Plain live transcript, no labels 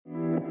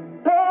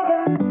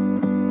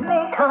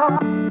Hey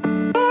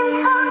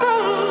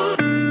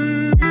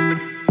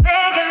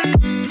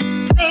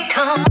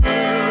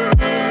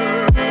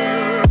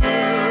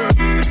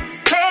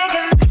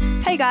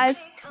guys,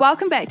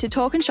 welcome back to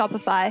Talk and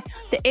Shopify,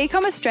 the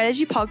e-commerce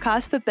strategy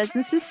podcast for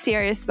businesses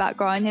serious about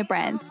growing their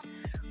brands.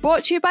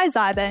 Brought to you by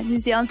Zyber, New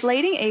Zealand's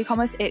leading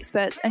e-commerce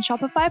experts and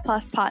Shopify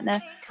Plus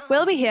partner.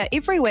 We'll be here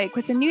every week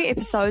with a new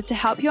episode to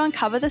help you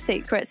uncover the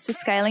secrets to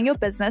scaling your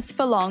business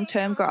for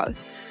long-term growth.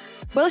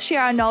 We'll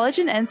share our knowledge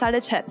and insider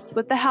tips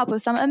with the help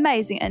of some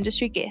amazing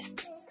industry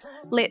guests.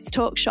 Let's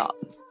talk shop.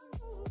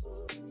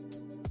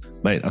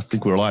 Mate, I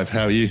think we're live.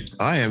 How are you?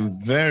 I am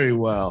very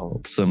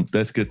well.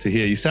 That's good to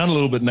hear. You sound a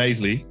little bit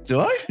nasally. Do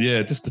I?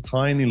 Yeah, just a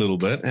tiny little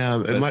bit.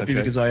 It might be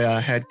because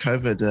I had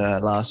COVID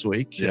last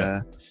week.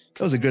 Yeah.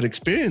 That was a good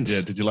experience.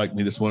 Yeah, did you like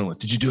me this morning?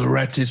 Did you do a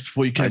rat test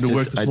before you came to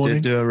work this morning? I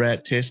did do a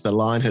rat test. The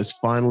line has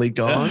finally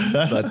gone,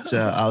 but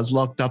I was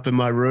locked up in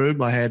my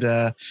room. I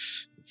had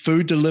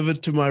food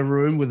delivered to my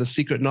room with a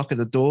secret knock at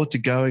the door to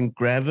go and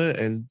grab it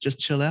and just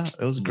chill out.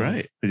 It was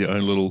great. Did your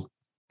own little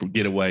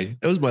getaway.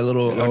 It was my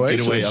little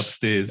oasis. Getaway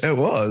upstairs. It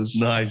was.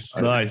 Nice.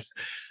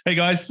 Hey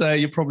guys,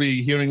 you're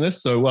probably hearing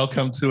this, so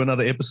welcome to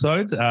another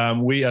episode.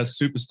 We are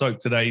super stoked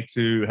today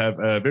to have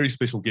a very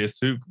special guest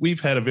who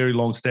we've had a very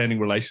long-standing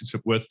relationship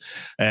with,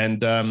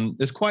 and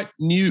it's quite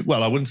new.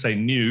 Well, I wouldn't say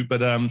new,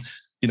 but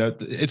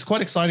it's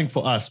quite exciting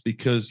for us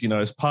because,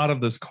 as part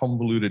of this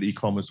convoluted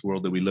e-commerce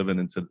world that we live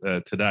in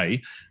today,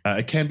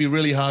 it can be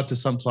really hard to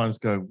sometimes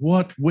go,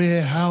 what,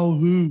 where, how,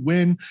 who,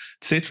 when,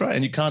 etc.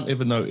 And you can't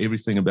ever know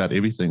everything about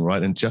everything,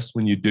 right? And just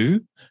when you do,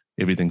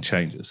 everything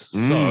changes.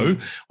 So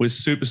we're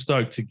super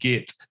stoked to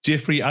get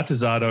Jeffrey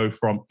Atazzato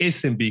from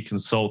SMB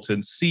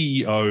Consultant,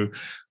 CEO,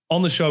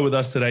 on the show with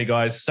us today,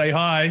 guys. Say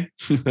hi.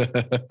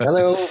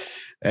 Hello.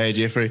 Hey,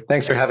 Jeffrey.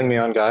 Thanks for having me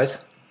on, guys.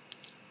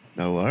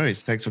 No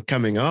worries. Thanks for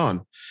coming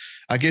on.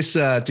 I guess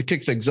to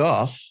kick things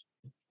off,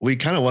 we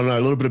kind of want to know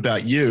a little bit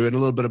about you and a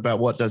little bit about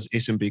what does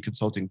SMB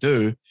Consulting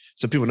do,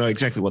 so people know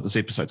exactly what this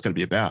episode's going to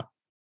be about.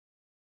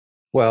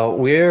 Well,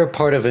 we're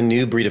part of a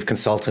new breed of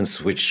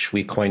consultants, which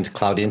we coined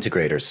cloud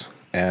integrators.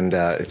 And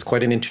it's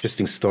quite an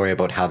interesting story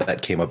about how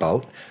that came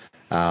about,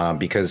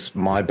 because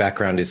my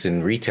background is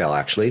in retail,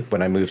 actually.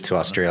 When I moved to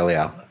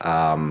Australia,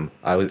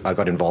 I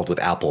got involved with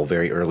Apple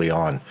very early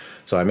on.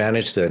 So I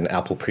managed an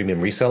Apple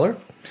premium reseller.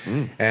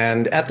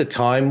 And at the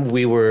time,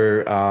 we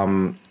were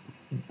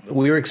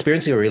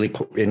experiencing a really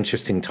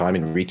interesting time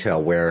in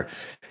retail where,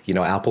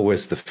 Apple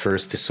was the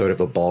first to sort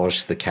of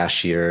abolish the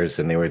cashiers,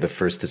 and they were the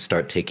first to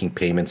start taking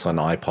payments on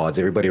iPods.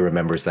 Everybody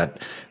remembers that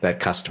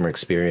customer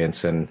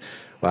experience. And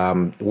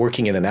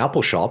working in an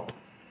Apple shop,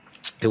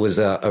 it was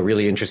a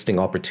really interesting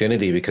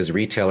opportunity because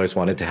retailers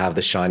wanted to have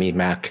the shiny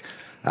Mac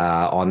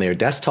on their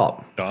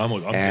desktop. They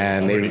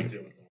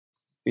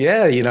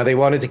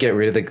wanted to get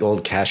rid of the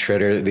old cash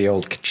shredder, the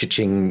old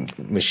cha-ching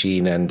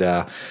machine. And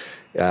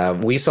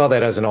we saw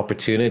that as an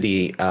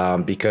opportunity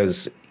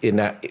because in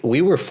that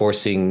we were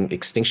forcing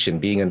extinction.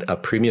 Being a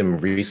premium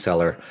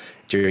reseller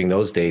during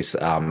those days,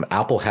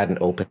 Apple hadn't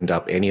opened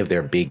up any of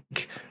their big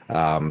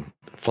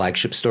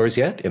flagship stores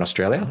yet in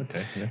Australia.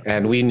 Okay, yeah.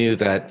 And we knew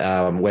that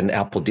when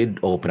Apple did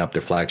open up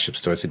their flagship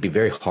stores, it'd be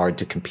very hard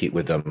to compete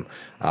with them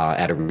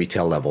at a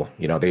retail level.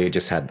 They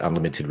just had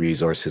unlimited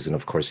resources and,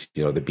 of course,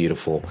 the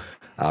beautiful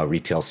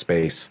retail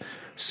space.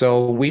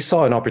 So we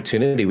saw an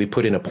opportunity. We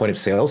put in a point of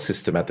sale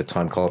system at the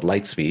time called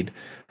Lightspeed,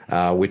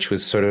 which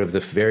was sort of the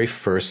very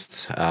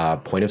first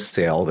point of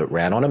sale that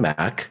ran on a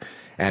Mac.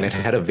 And it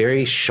had a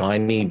very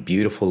shiny,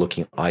 beautiful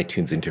looking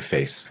iTunes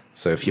interface.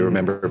 So if you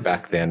remember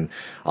back then,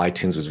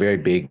 iTunes was very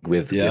big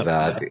with the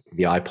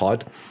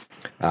iPod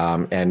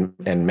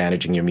and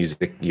managing your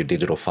music, your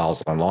digital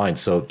files online.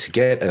 So to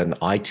get an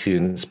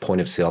iTunes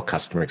point of sale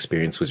customer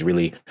experience was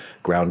really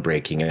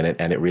groundbreaking,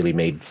 and it really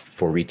made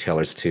for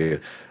retailers to,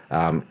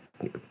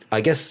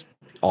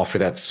 offer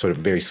that sort of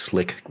very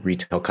slick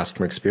retail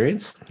customer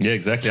experience. Yeah,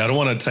 exactly. I don't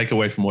want to take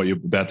away from what you're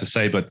about to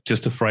say, but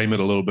just to frame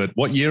it a little bit,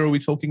 what year are we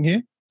talking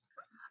here?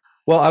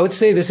 Well, I would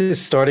say this is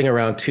starting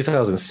around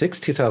 2006,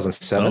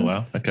 2007. Oh,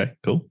 wow. Okay,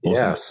 cool.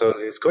 Awesome. Yeah, so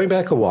it's going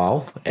back a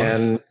while. Nice.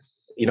 And,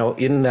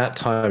 in that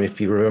time, if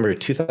you remember,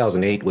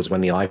 2008 was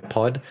when the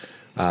iPhone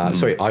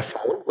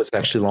was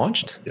actually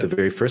launched, the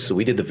very first. So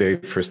we did the very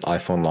first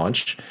iPhone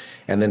launch.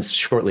 And then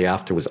shortly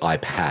after was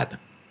iPad.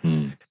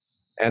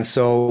 And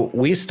so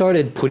we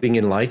started putting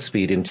in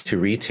Lightspeed into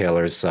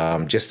retailers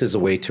just as a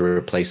way to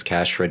replace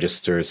cash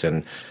registers.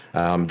 And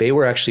they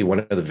were actually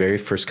one of the very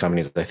first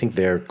companies. I think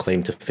their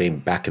claim to fame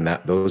back in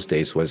those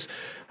days was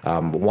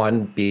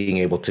one, being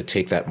able to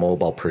take that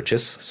mobile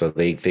purchase. So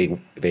they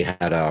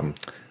had a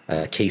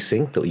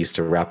casing that used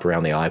to wrap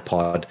around the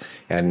iPod.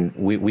 And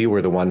we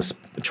were the ones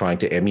trying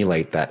to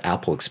emulate that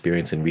Apple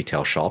experience in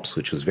retail shops,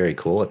 which was very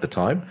cool at the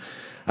time.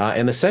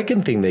 And the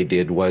second thing they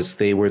did was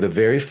they were the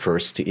very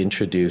first to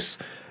introduce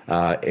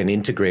an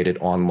integrated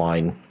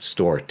online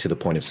store to the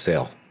point of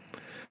sale.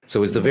 So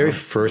it was the very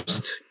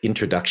first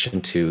introduction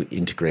to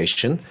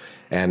integration.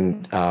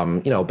 And,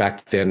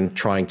 back then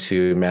trying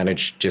to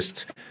manage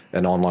just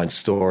an online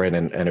store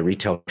and a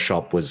retail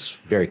shop was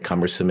very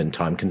cumbersome and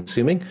time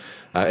consuming.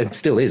 It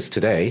still is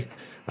today.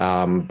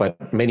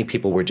 But many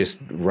people were just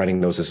running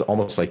those as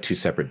almost like two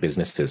separate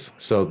businesses.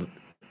 So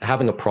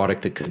having a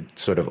product that could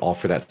sort of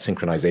offer that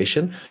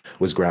synchronization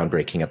was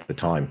groundbreaking at the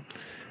time.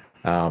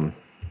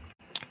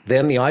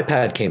 Then the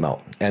iPad came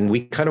out, and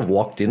we kind of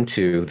walked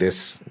into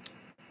this,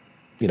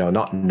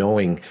 not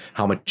knowing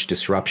how much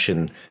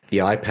disruption the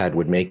iPad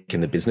would make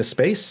in the business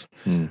space,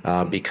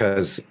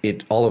 because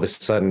it all of a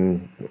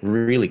sudden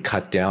really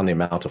cut down the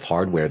amount of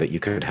hardware that you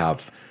could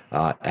have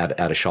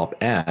at a shop.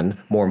 And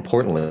more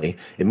importantly,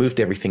 it moved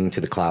everything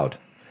to the cloud,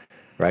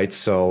 right?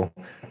 So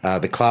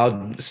the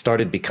cloud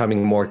started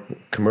becoming more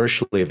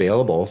commercially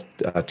available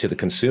to the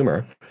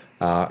consumer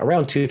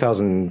around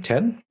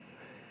 2010.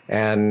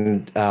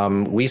 And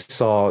we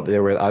saw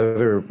there were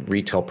other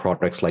retail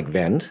products like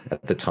Vend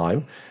at the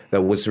time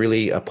that was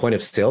really a point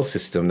of sale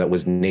system that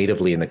was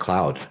natively in the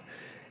cloud.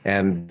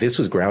 And this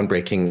was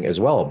groundbreaking as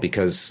well,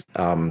 because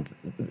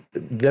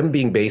them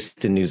being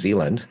based in New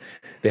Zealand,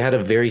 they had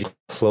a very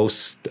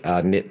close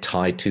knit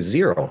tie to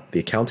Xero,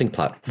 the accounting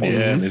platform.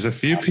 Yeah, and there's a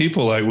few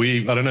people I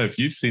don't know if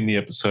you've seen the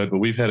episode, but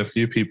we've had a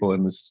few people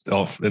in this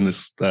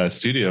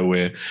studio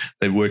where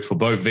they've worked for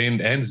both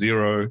Vend and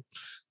Xero.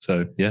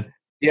 So yeah.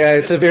 Yeah,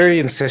 it's a very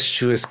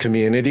incestuous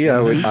community.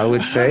 I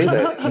would say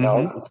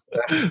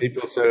that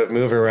people sort of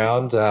move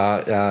around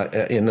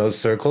in those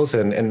circles,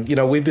 and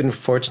we've been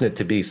fortunate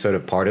to be sort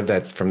of part of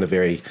that from the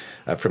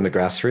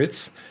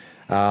grassroots.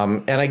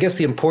 And I guess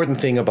the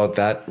important thing about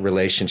that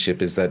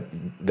relationship is that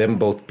them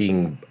both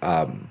being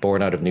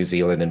born out of New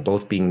Zealand and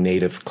both being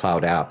native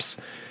cloud apps,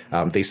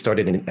 they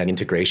started an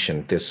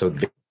integration. So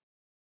Vend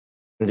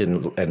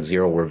and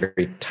Xero were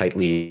very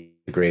tightly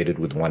integrated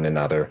with one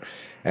another.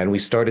 And we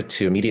started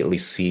to immediately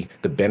see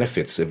the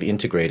benefits of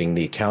integrating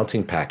the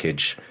accounting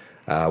package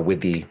with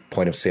the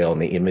point of sale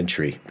and the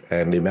inventory,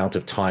 and the amount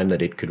of time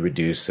that it could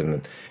reduce,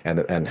 and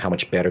how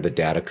much better the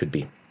data could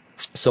be.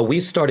 So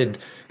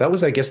that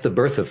was, I guess, the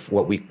birth of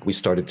what we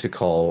started to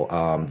call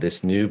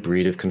this new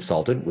breed of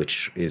consultant,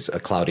 which is a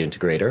cloud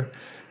integrator.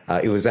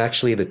 It was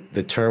actually,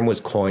 the term was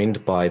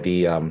coined by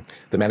the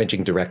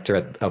managing director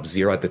of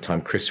Xero at the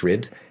time, Chris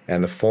Ridd,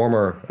 and the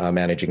former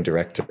managing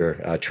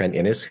director, Trent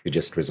Innes, who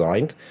just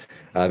resigned.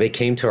 They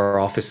came to our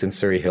office in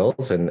Surrey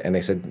Hills, and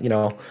they said,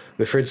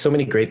 we've heard so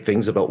many great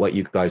things about what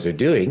you guys are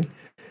doing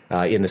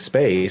in the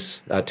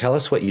space. Tell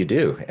us what you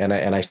do. And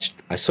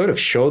I sort of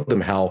showed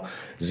them how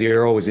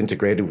Xero was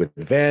integrated with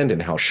Vend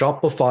and how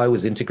Shopify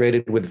was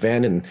integrated with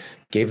Vend, and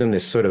gave them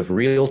this sort of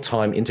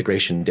real-time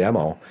integration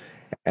demo.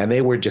 And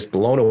they were just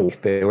blown away.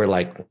 They were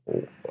like,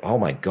 oh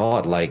my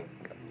God, like,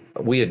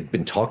 we had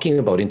been talking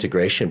about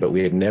integration, but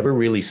we had never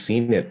really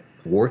seen it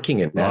working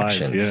in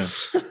action. Yeah.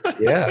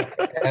 Yeah.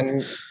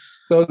 And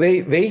so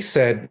they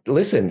said,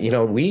 listen,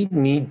 we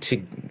need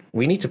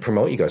to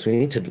promote you guys.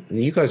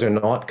 You guys are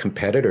not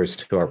competitors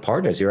to our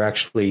partners. You're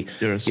actually,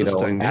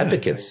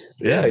 advocates.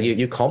 Yeah.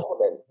 You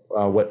complement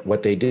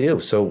what they do.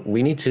 So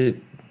we need to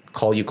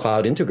call you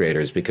cloud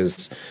integrators,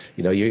 because,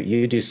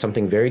 you do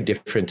something very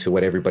different to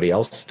what everybody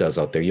else does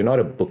out there. You're not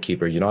a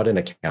bookkeeper, you're not an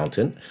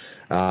accountant,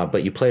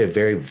 but you play a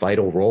very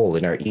vital role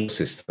in our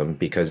ecosystem,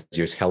 because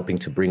you're helping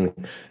to bring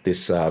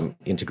this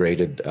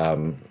integrated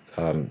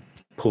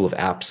pool of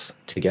apps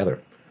together.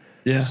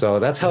 Yeah. So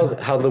that's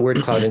how the word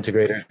cloud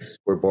integrators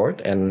were born.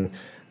 And,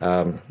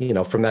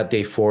 from that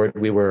day forward,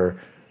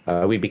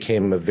 we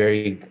became a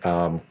very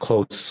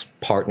close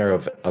partner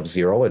of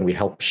Xero, and we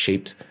helped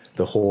shape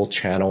the whole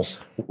channel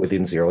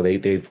within Xero.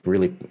 They've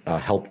really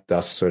helped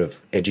us sort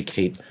of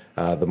educate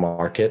the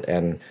market.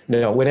 And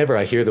whenever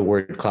I hear the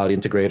word cloud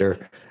integrator,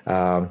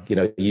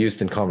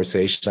 used in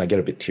conversation, I get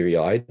a bit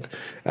teary-eyed.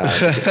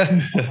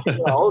 That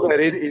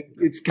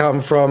it's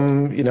come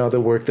from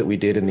the work that we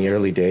did in the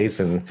early days,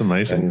 and it's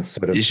amazing. And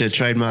sort of, you should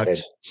trademark,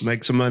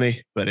 make some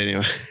money. But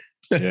anyway.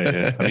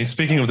 Yeah. I mean,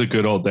 speaking of the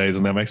good old days,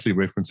 and I'm actually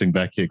referencing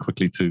back here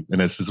quickly to,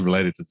 and this is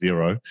related to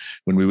Xero,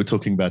 when we were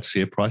talking about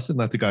share prices,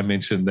 and I think I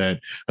mentioned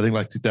that, I think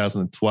like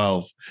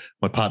 2012,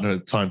 my partner at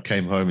the time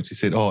came home and she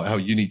said, our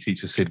uni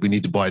teacher said, we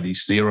need to buy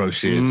these Xero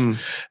shares.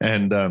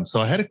 And so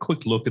I had a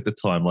quick look at the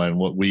timeline,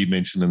 what we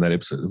mentioned in that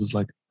episode. It was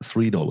like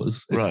 $3.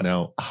 It's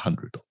now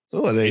 $100.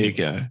 Oh, there you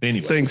go.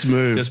 Anyway, things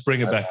move. Just bring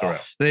it back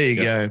around. There you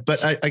go.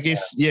 But I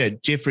guess,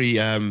 Jeffrey,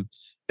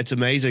 it's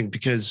amazing,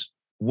 because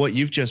what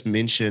you've just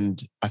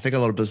mentioned, I think a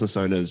lot of business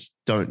owners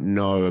don't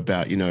know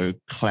about,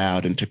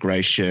 cloud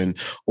integration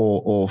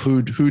or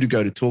who to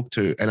go to talk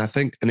to. And I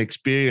think an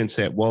experience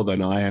that Waldo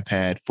and I have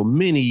had for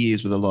many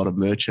years with a lot of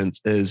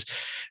merchants is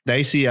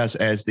they see us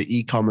as the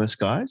e-commerce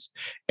guys.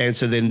 And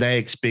so then they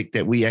expect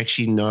that we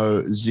actually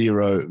know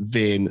Xero,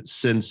 Vend,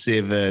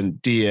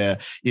 Sin7, Dia,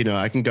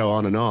 I can go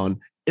on and on,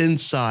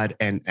 inside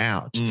and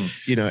out,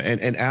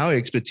 and our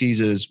expertise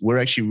is we're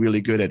actually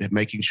really good at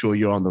making sure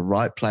you're on the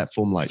right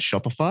platform like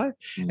Shopify,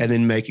 and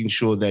then making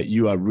sure that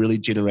you are really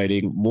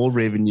generating more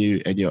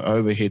revenue and your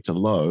overheads are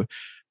low.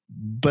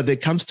 but there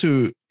comes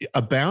to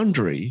a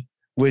boundary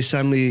where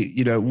suddenly,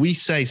 we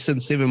say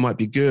Sin7 might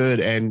be good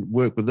and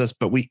work with this,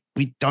 but we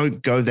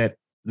don't go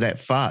that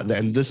far.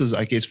 And this is,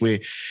 I guess, where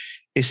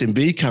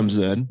SMB comes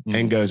in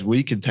and goes,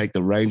 we can take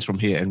the reins from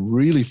here and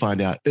really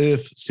find out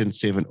if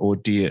Sin7 or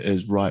Deer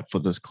is right for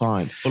this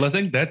client. Well, I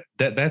think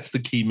that's the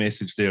key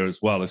message there as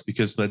well, is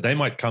because they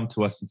might come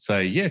to us and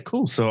say, yeah,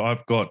 cool. So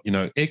I've got,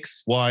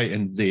 X, Y,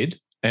 and Z.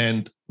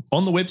 And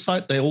on the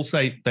website, they all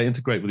say they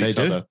integrate with each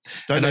other.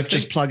 Don't they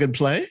just plug and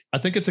play? I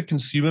think it's a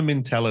consumer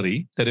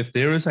mentality that if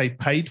there is a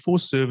paid-for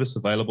service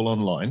available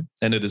online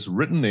and it is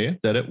written there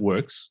that it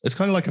works, it's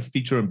kind of like a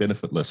feature and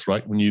benefit list,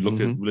 right? When you look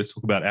at, let's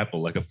talk about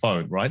Apple, like a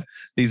phone, right?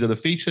 These are the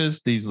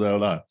features, these are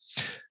the...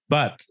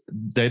 But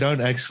they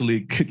don't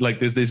actually, like,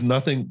 there's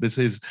nothing that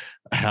says,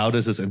 how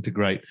does this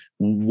integrate?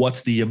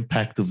 What's the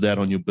impact of that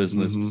on your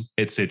business,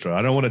 etc.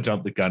 I don't want to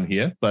jump the gun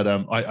here, but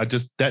I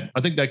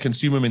think that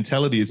consumer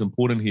mentality is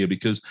important here,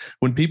 because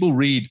when people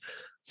read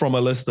from a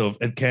list of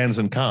it cans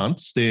and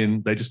can'ts,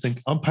 then they just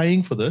think, I'm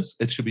paying for this.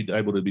 It should be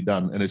able to be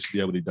done, and it should be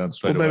able to be done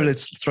straight away. Maybe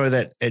let's throw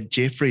that at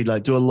Jeffrey.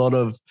 Like, do a lot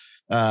of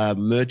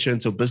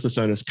merchants or business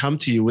owners come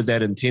to you with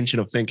that intention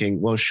of thinking,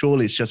 well,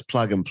 surely it's just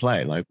plug and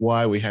play. Like,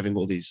 why are we having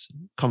all these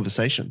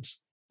conversations?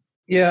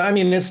 Yeah, I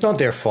mean, it's not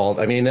their fault.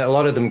 I mean, a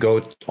lot of them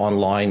go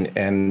online,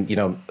 and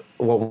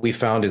what we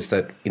found is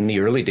that in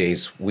the early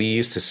days, we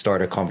used to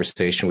start a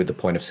conversation with the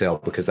point of sale,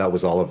 because that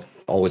was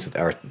always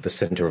the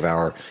center of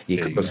our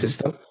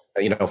ecosystem.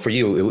 For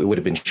you, it would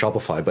have been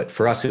Shopify, but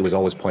for us, it was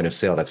always point of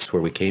sale. That's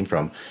where we came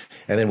from.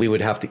 And then we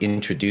would have to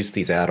introduce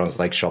these add-ons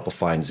like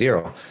Shopify and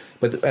Xero.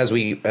 But as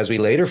we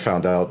later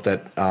found out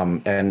that,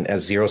 and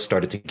as Xero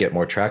started to get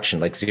more traction,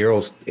 like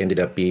Xero ended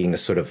up being the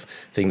sort of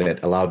thing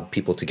that allowed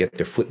people to get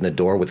their foot in the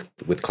door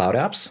with cloud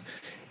apps.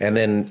 And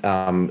then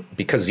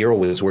because Xero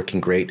was working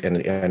great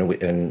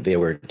and they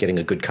were getting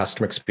a good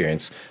customer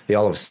experience, they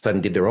all of a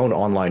sudden did their own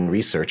online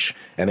research,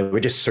 and they were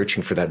just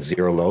searching for that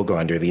Xero logo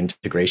under the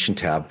integration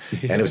tab.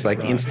 And it was like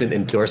instant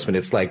endorsement.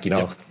 It's like,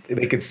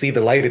 they could see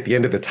the light at the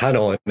end of the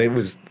tunnel,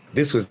 and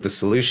this was the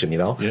solution,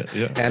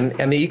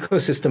 And the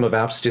ecosystem of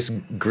apps just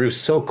grew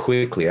so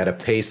quickly at a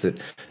pace that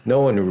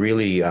no one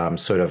really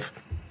sort of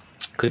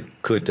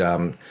could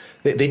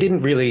they didn't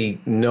really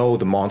know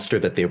the monster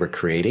that they were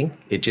creating.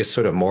 It just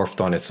sort of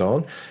morphed on its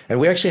own. And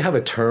we actually have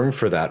a term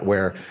for that,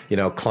 where,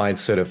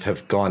 clients sort of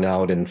have gone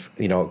out and,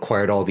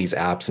 acquired all these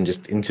apps and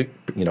just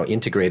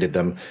integrated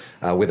them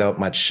without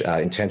much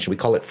intention. We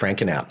call it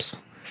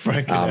Franken-apps.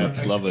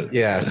 Franken-apps, love it.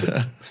 Yes.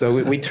 So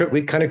we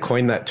kind of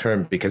coined that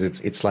term because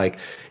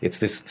it's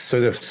this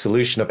sort of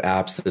solution of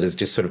apps that has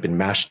just sort of been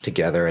mashed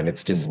together, and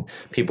it's just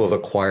people have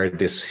acquired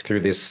this through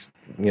this,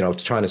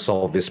 trying to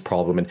solve this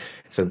problem, and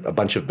it's a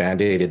bunch of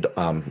band-aided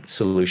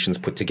solutions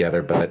put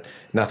together, but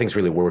nothing's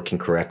really working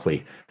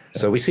correctly.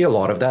 So we see a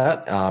lot of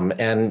that,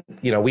 and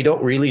we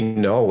don't really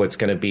know what's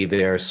going to be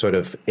their sort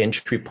of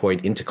entry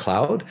point into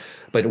cloud,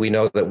 but we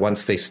know that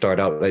once they start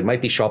out, it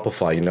might be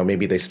Shopify.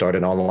 Maybe they start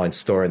an online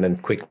store and then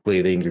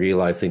quickly they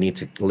realize they need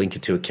to link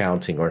it to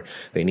accounting, or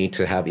they need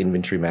to have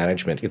inventory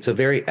management. It's a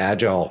very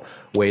agile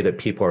way that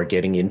people are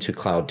getting into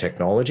cloud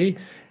technology,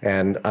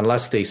 and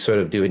unless they sort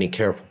of do any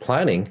careful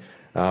planning,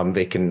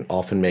 they can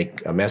often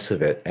make a mess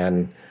of it.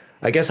 And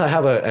I guess I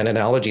have an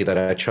analogy that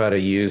I try to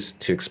use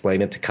to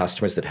explain it to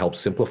customers that help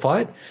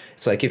simplify it.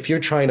 It's like if you're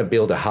trying to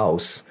build a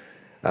house,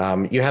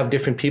 you have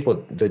different people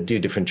that do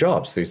different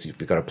jobs. You've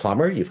got a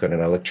plumber, you've got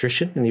an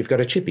electrician, and you've got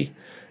a chippy,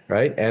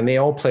 right? And they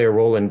all play a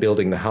role in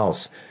building the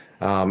house.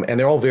 And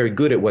they're all very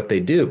good at what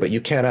they do, but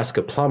you can't ask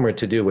a plumber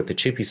to do what the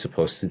chippy's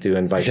supposed to do,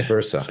 and vice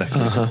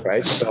versa,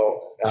 right? So,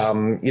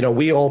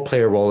 we all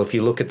play a role. If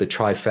you look at the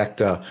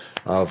trifecta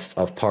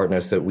of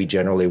partners that we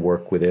generally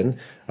work within,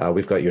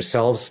 we've got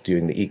yourselves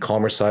doing the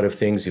e-commerce side of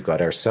things. You've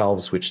got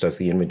ourselves, which does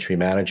the inventory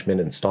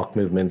management and stock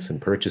movements and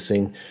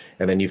purchasing.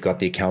 And then you've got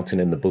the accountant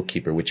and the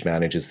bookkeeper, which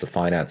manages the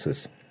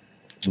finances.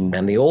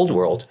 And the old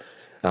world,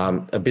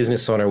 a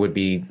business owner would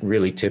be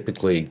really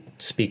typically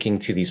speaking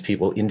to these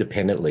people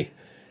independently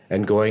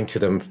and going to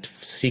them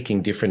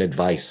seeking different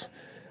advice.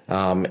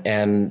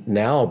 And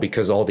now,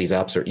 because all these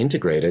apps are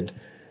integrated,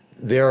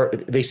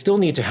 they still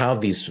need to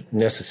have these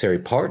necessary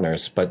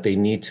partners, but they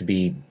need to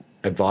be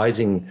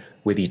advising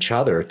with each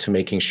other to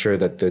making sure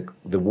that the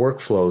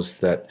workflows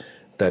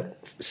that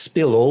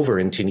spill over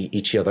into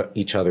each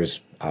other's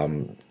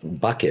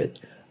bucket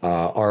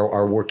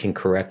are working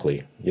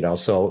correctly.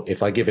 So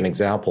if I give an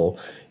example,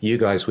 you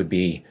guys would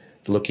be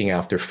looking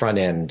after front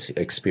end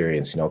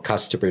experience,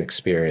 customer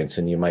experience,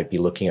 and you might be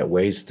looking at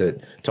ways to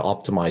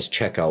optimize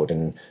checkout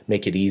and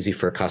make it easy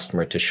for a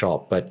customer to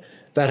shop. But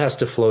that has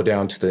to flow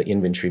down to the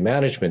inventory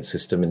management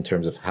system in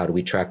terms of how do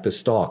we track the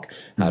stock,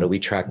 how do we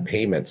track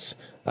payments,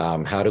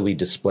 how do we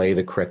display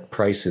the correct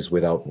prices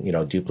without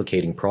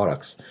duplicating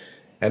products.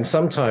 And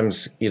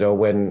sometimes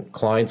when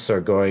clients are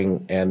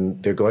going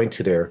and they're going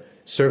to their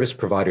service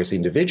providers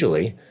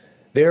individually,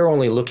 they're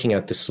only looking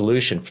at the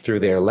solution through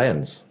their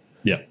lens.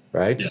 Yeah.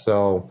 Right. Yeah.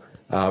 So,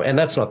 and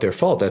that's not their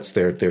fault. That's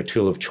their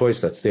tool of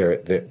choice. That's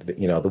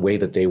the way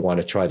that they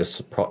want to try to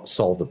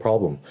solve the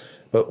problem.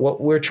 But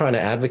what we're trying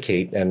to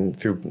advocate, and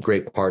through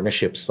great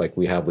partnerships like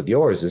we have with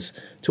yours, is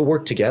to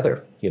work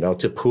together,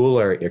 to pool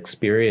our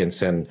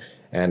experience and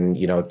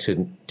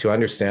to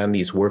understand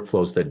these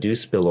workflows that do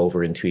spill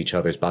over into each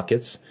other's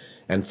buckets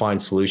and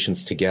find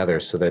solutions together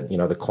so that,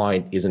 the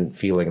client isn't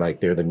feeling like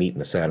they're the meat in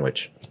the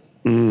sandwich.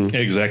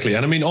 Exactly.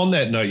 And I mean, on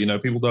that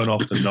note, people don't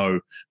often know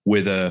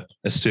whether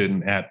a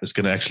certain app is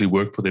going to actually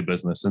work for their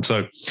business. And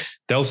so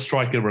they'll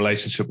strike a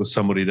relationship with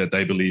somebody that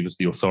they believe is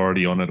the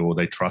authority on it or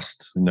they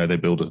trust, they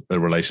build a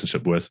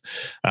relationship with.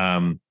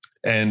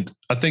 And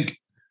I think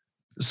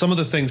some of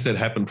the things that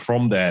happen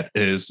from that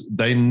is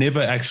they never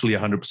actually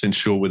 100%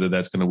 sure whether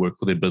that's going to work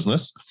for their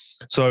business.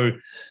 So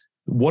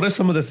what are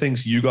some of the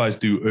things you guys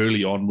do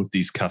early on with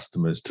these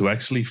customers to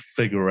actually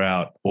figure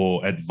out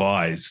or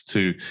advise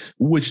to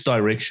which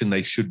direction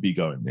they should be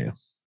going there?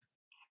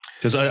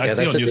 Because I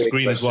see on your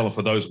screen as well, and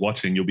for those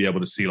watching, you'll be able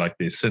to see like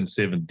there's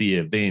Sin7,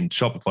 Event,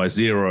 Shopify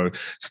Zero,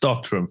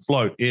 StockTrim,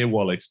 Float,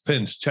 Airwallex,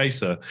 Pinch,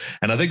 Chaser.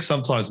 And I think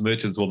sometimes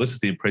merchants, well, this is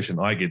the impression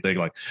I get. They're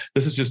like,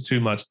 this is just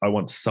too much. I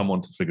want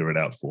someone to figure it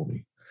out for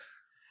me.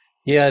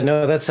 Yeah,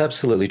 no, that's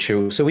absolutely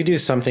true. So we do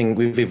something,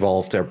 we've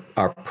evolved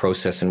our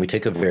process and we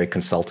take a very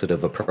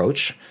consultative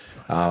approach.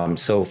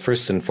 So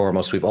first and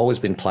foremost, we've always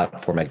been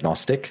platform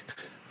agnostic.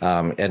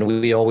 And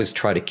we always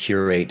try to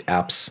curate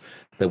apps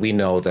that we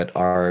know that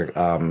are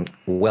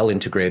well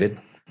integrated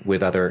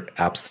with other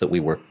apps that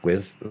we work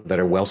with, that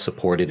are well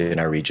supported in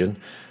our region.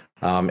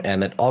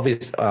 And that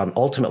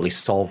ultimately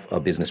solve a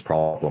business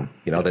problem,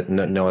 that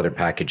no other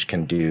package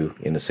can do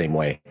in the same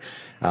way.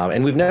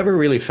 And we've never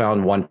really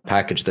found one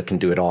package that can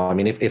do it all. I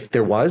mean, if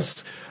there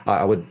was,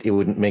 it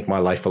would make my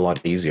life a lot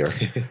easier.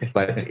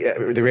 But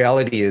the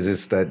reality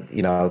is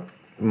that,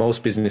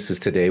 most businesses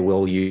today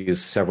will use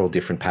several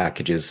different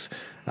packages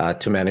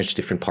to manage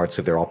different parts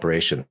of their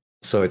operation.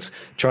 So it's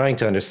trying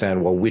to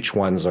understand, well, which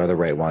ones are the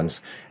right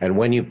ones. And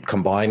when you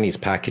combine these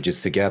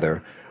packages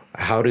together,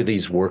 how do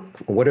these work?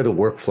 What are the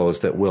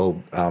workflows that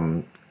will,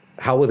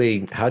 how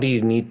do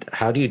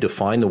you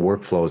define the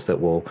workflows that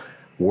will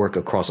work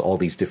across all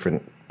these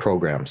different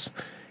programs?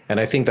 And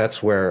I think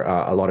that's where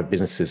a lot of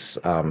businesses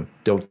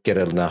don't get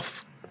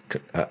enough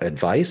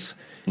advice,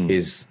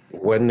 is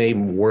when they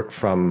move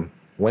from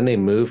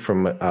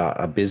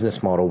a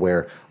business model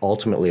where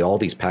ultimately all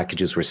these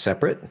packages were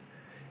separate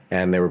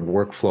and there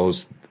were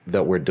workflows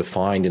that were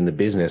defined in the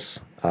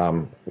business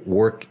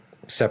work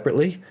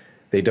separately.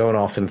 They don't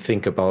often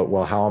think about,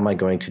 well, how am I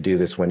going to do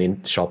this when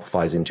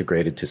Shopify is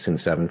integrated to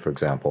Sin7, for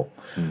example?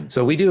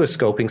 So we do a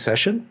scoping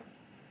session,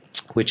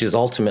 which is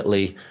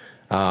ultimately,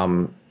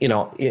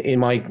 in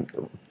my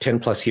 10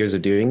 plus years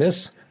of doing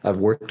this, I've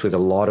worked with a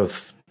lot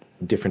of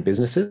different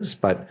businesses,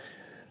 but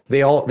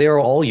they are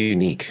all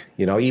unique.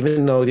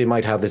 Even though they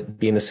might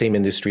be in the same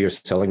industry or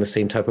selling the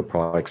same type of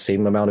products,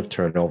 same amount of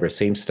turnover,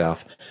 same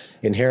staff,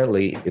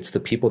 inherently it's the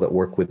people that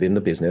work within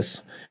the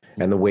business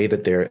and the way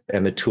that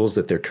and the tools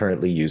that they're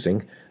currently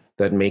using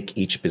that make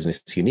each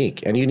business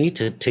unique. And you need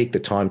to take the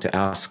time to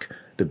ask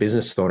the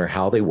business owner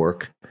how they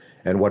work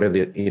and what are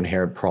the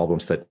inherent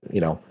problems that,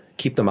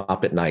 keep them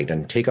up at night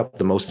and take up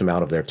the most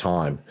amount of their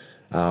time,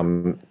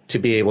 to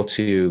be able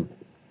to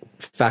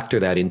factor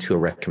that into a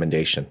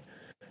recommendation.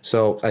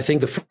 So I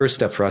think the first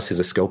step for us is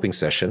a scoping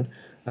session.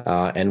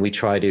 And we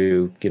try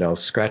to,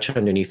 scratch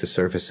underneath the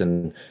surface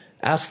and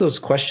ask those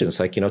questions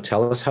like,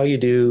 tell us how you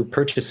do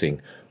purchasing,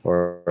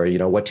 or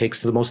what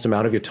takes the most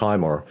amount of your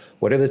time, or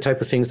what are the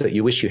type of things that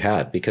you wish you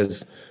had?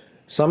 Because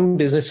some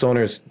business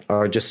owners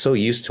are just so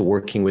used to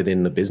working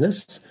within the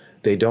business,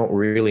 they don't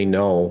really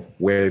know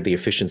where the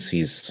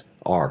efficiencies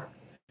are.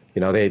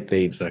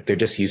 They're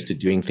just used to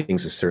doing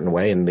things a certain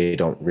way, and they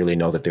don't really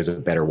know that there's a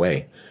better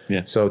way.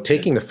 Yeah. So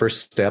taking the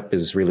first step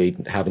is really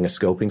having a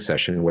scoping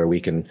session where we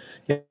can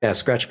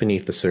scratch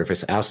beneath the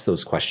surface, ask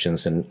those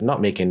questions, and not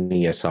make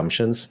any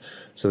assumptions,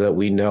 so that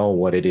we know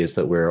what it is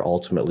that we're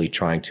ultimately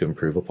trying to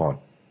improve upon.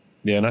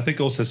 Yeah, and I think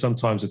also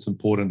sometimes it's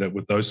important that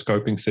with those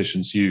scoping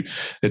sessions,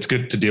 it's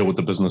good to deal with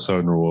the business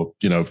owner or,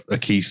 a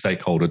key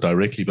stakeholder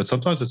directly, but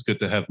sometimes it's good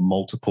to have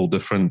multiple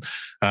different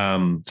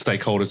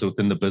stakeholders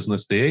within the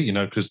business there,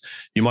 because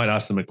you might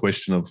ask them a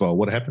question of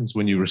what happens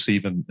when you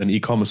receive an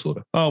e-commerce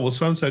order. Oh, well,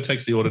 so-and-so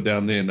takes the order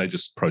down there and they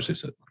just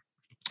process it.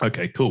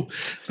 Okay, cool.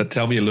 But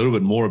tell me a little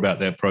bit more about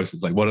that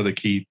process. Like, what are the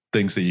key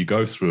things that you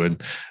go through?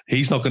 And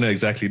he's not going to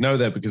exactly know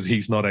that because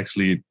he's not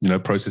actually,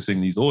 processing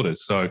these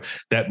orders. So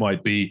that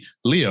might be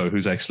Leo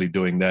who's actually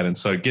doing that. And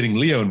so getting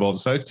Leo involved.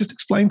 So just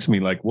explain to me,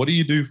 like, what do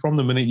you do from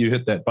the minute you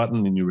hit that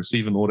button and you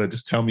receive an order?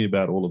 Just tell me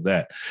about all of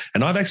that.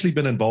 And I've actually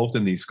been involved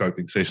in these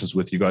scoping sessions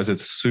with you guys.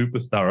 It's super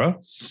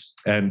thorough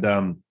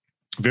and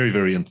very,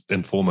 very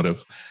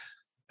informative.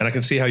 And I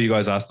can see how you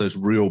guys ask those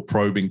real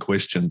probing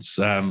questions.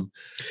 No,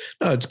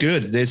 it's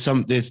good. There's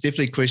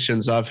definitely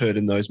questions I've heard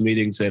in those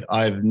meetings that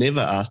I've never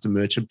asked a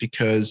merchant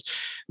because,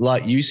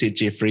 like you said,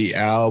 Jeffrey,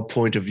 our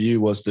point of view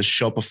was the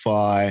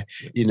Shopify,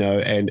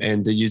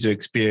 and the user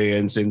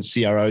experience and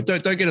CRO.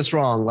 Don't get us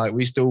wrong. Like,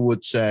 we still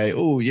would say,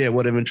 oh yeah,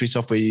 what inventory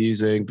software you're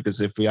using, because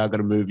if we are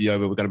going to move you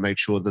over, we're going to make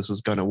sure this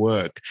is going to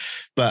work.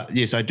 But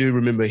yes, I do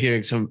remember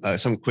hearing some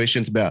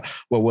questions about,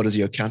 well, what does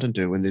your accountant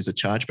do when there's a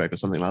chargeback or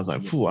something? I was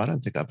like, I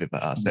don't think I've ever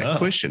asked that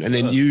question. And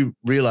then you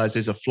realize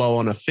there's a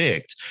flow-on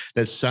effect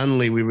that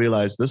suddenly we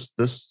realize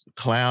this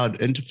cloud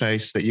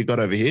interface that you got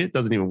over here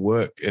doesn't even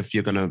work if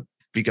you're going to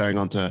be going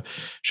on to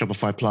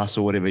Shopify Plus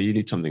or whatever. You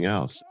need something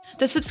else.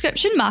 The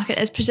subscription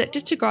market is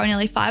predicted to grow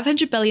nearly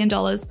 $500 billion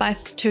by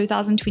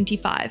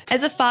 2025.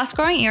 As a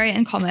fast-growing area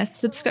in commerce,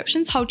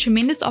 subscriptions hold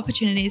tremendous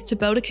opportunities to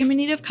build a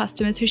community of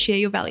customers who share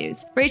your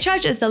values.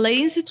 Recharge is the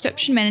leading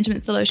subscription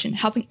management solution,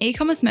 helping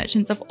e-commerce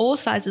merchants of all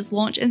sizes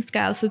launch and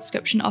scale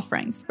subscription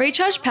offerings.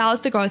 Recharge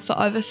powers the growth for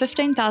over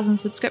 15,000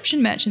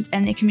 subscription merchants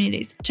and their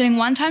communities, turning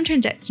one-time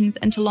transactions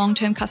into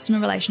long-term customer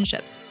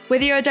relationships.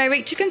 Whether you're a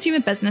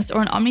direct-to-consumer business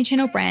or an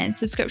omni-channel brand,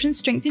 subscriptions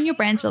strengthen your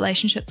brand's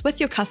relationships with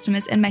your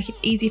customers and make it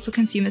easy for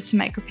consumers to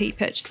make repeat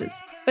purchases.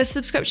 With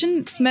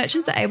subscriptions,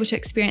 merchants are able to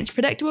experience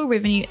predictable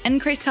revenue,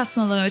 increased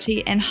customer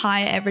loyalty, and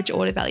higher average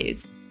order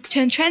values.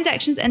 Turn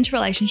transactions into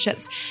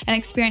relationships and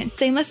experience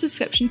seamless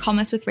subscription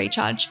commerce with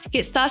Recharge.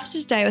 Get started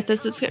today with the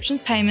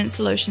subscriptions payment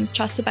solutions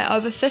trusted by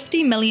over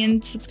 50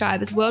 million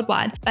subscribers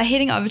worldwide by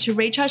heading over to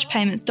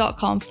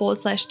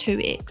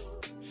rechargepayments.com/2x.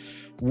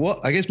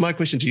 I guess my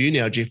question to you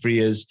now, Jeffrey,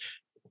 is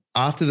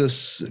after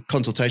this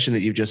consultation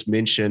that you've just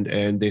mentioned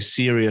and they're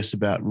serious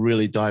about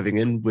really diving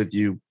in with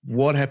you,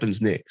 what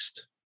happens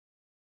next?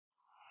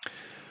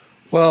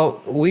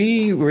 Well,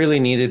 we really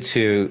needed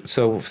to.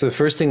 So the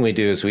first thing we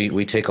do is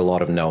we take a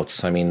lot of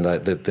notes. I mean,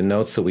 the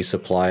notes that we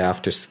supply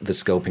after the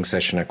scoping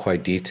session are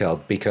quite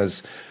detailed,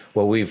 because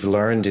what we've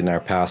learned in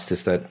our past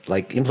is that,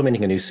 like,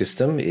 implementing a new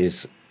system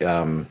is,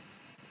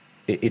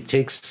 it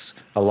takes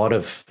a lot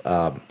of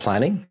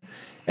planning.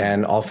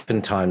 And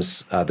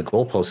oftentimes the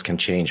goalposts can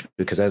change,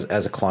 because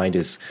as a client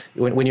is,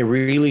 when you're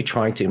really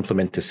trying to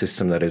implement a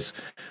system that is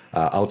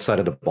outside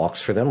of the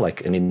box for them,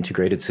 like an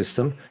integrated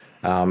system,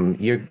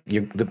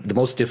 the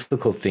most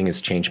difficult thing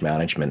is change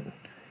management.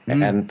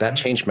 And that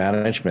change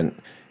management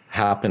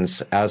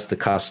happens as the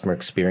customer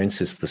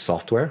experiences the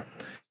software,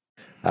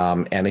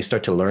 and they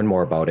start to learn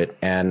more about it.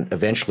 And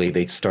eventually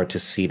they start to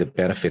see the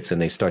benefits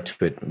and they start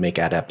to make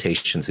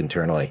adaptations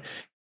internally.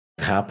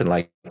 Happen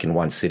like in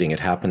one sitting. It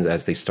happens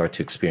as they start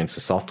to experience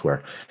the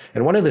software.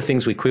 And one of the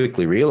things we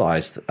quickly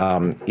realized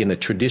in the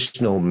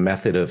traditional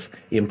method of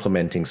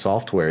implementing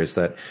software is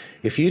that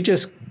if you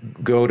just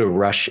go to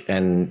rush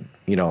and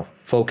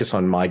focus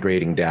on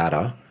migrating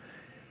data,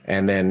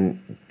 and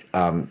then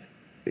a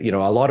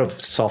lot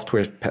of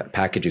software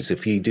packages,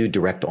 if you do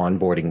direct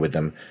onboarding with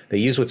them, they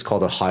use what's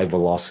called a high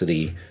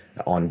velocity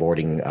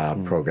onboarding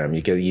program.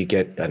 You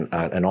get an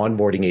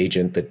onboarding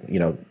agent that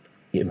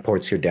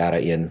imports your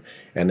data in,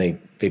 and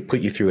they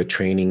put you through a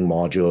training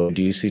module,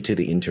 introduce you to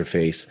the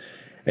interface.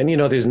 And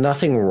there's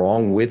nothing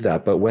wrong with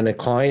that. But when the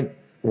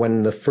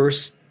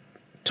first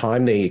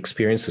time they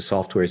experience the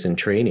software is in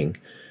training,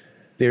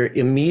 their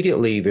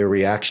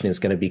reaction is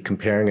going to be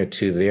comparing it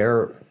to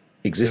their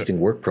existing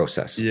work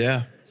process.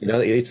 Yeah.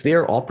 It's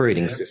their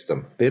operating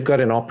system. They've got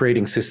an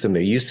operating system.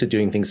 They're used to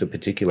doing things a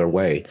particular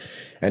way.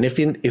 And if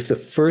the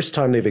first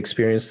time they've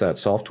experienced that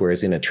software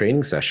is in a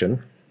training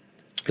session,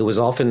 it was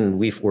often,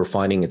 we're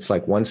finding it's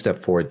like one step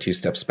forward, two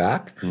steps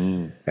back.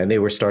 And they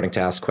were starting to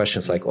ask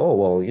questions like, oh,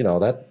 well,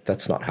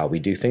 that's not how we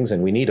do things,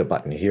 and we need a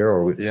button here,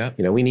 or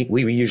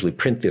we usually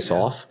print this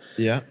off.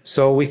 Yeah.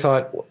 So we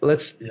thought,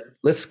 let's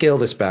scale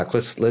this back.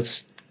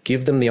 Let's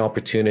give them the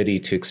opportunity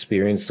to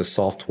experience the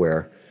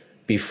software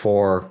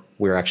before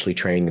we're actually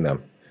training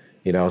them.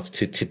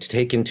 To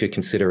take into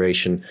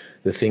consideration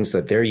the things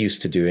that they're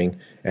used to doing,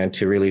 and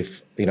to really,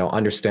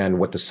 understand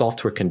what the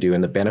software can do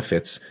and the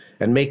benefits,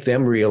 and make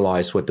them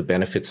realize what the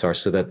benefits are,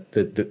 so that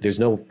there's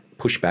no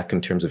pushback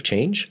in terms of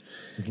change.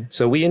 Mm-hmm.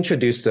 So we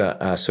introduced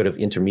a sort of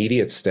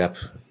intermediate step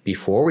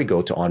before we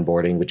go to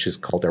onboarding, which is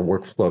called our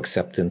workflow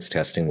acceptance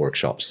testing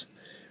workshops.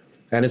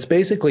 And it's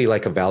basically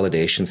like a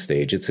validation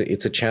stage. It's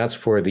a chance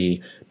for the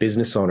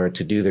business owner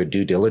to do their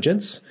due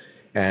diligence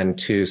and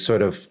to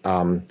sort of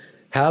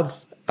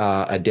have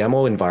a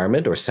demo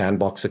environment or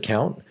sandbox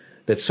account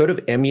that sort of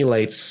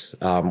emulates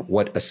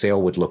what a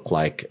sale would look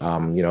like,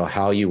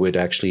 how you would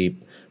actually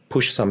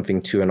push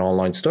something to an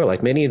online store.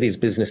 Like, many of these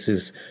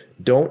businesses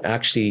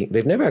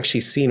they've never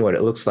actually seen what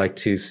it looks like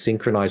to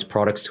synchronize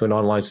products to an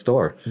online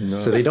store. No.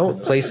 So they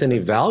don't place any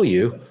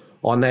value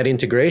on that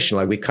integration.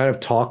 Like, we kind of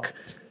talk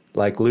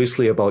like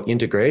loosely about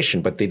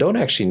integration, but they don't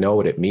actually know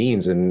what it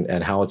means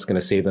and how it's going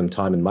to save them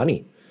time and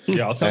money.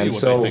 Yeah, I'll tell you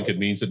what they think it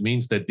means. It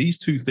means that these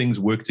two things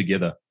work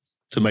together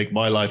to make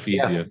my life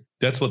easier. Yeah.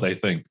 That's what they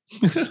think.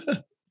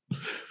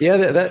 Yeah,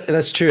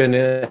 that's true, and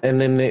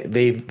then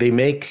they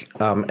make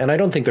and I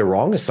don't think they're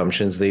wrong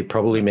assumptions. They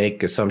probably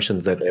make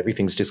assumptions that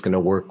everything's just going to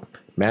work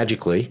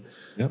magically,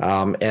 Yep.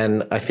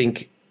 and I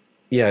think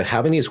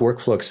having these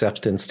workflow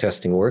acceptance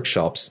testing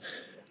workshops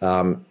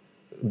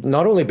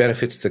not only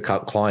benefits the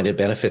client, it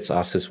benefits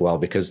us as well,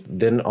 because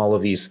then all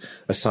of these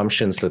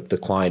assumptions that the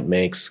client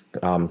makes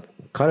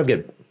kind of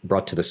get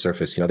brought to the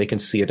surface. They can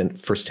see it in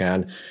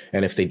firsthand,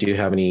 and if they do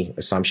have any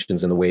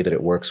assumptions in the way that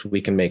it works,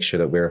 we can make sure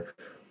that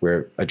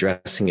we're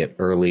addressing it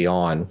early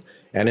on,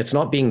 and it's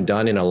not being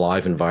done in a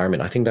live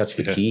environment. I think that's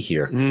the key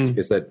here,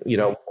 is that,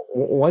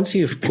 once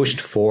you've pushed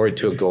forward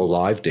to a go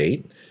live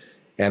date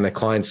and the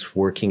client's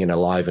working in a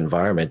live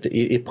environment,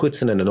 it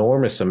puts in an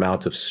enormous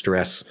amount of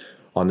stress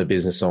on the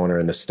business owner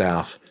and the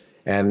staff.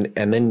 And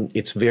then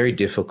it's very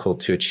difficult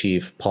to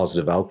achieve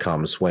positive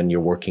outcomes when you're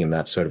working in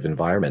that sort of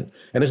environment.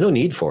 And there's no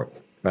need for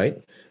it,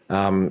 right?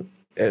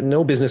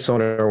 No business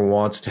owner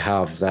wants to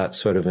have that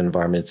sort of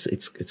environment.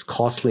 It's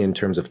costly in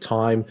terms of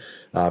time.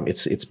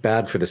 It's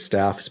bad for the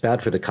staff. It's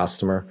bad for the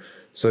customer.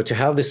 So to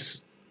have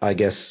this, I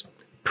guess,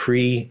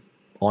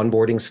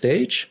 pre-onboarding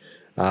stage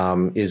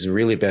is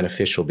really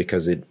beneficial,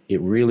 because it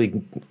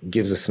really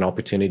gives us an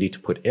opportunity to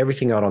put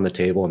everything out on the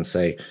table and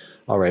say,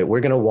 all right, we're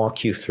going to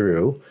walk you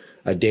through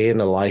a day in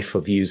the life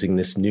of using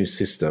this new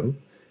system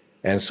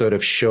and sort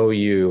of show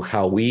you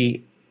how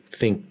we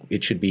think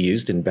it should be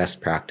used in best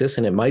practice.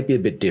 And it might be a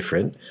bit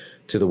different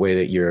to the way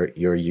that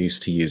you're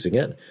used to using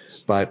it,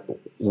 but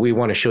we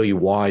want to show you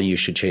why you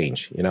should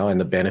change, and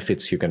the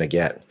benefits you're going to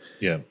get.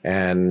 Yeah.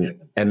 And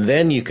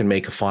then you can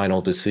make a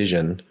final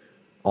decision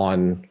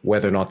on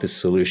whether or not this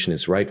solution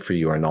is right for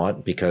you or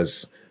not,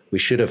 because we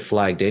should have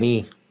flagged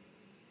any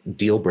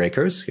deal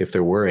breakers, if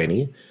there were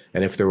any,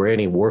 and if there were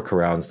any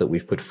workarounds that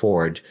we've put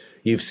forward,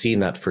 you've seen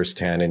that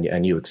firsthand,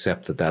 and you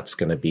accept that that's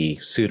going to be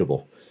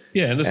suitable.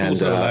 Yeah, and this will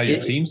also allow your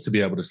teams to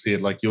be able to see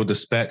it. Like your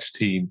dispatch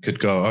team could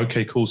go,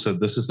 okay, cool. So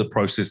this is the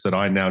process that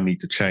I now need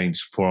to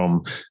change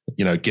from,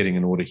 getting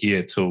an order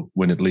here till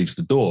when it leaves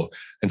the door.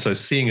 And so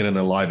seeing it in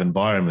a live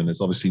environment is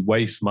obviously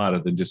way smarter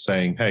than just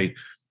saying, hey,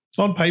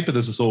 on paper,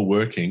 this is all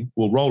working.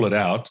 We'll roll it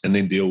out and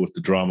then deal with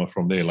the drama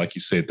from there. Like you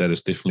said, that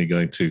is definitely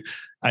going to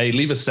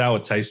leave a sour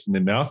taste in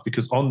their mouth,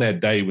 because on that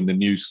day when the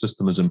new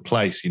system is in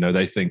place,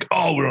 they think,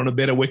 oh, we're on a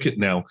better wicket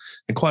now.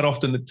 And quite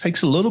often it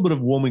takes a little bit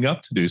of warming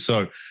up to do.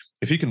 So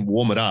if you can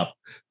warm it up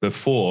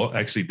before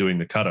actually doing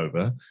the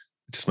cutover,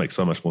 it just makes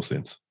so much more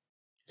sense.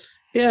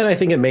 Yeah, and I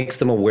think it makes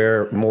them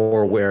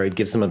more aware. It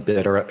gives them a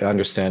better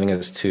understanding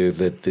as to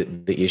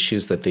the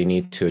issues that they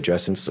need to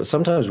address. And so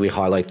sometimes we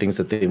highlight things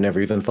that they've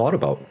never even thought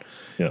about,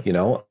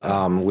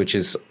 which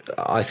is,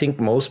 I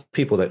think most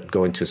people that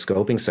go into a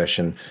scoping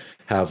session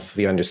have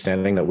the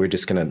understanding that we're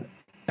just going to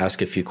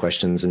ask a few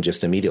questions and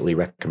just immediately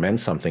recommend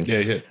something.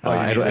 Yeah.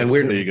 And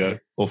there you go.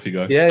 Off you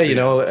go. Yeah,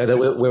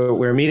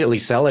 we're immediately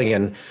selling,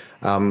 and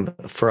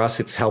for us,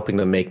 it's helping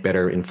them make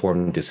better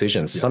informed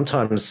decisions. Yeah.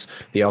 Sometimes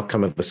the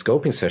outcome of a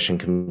scoping session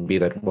can be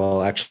that,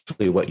 well,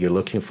 actually what you're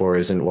looking for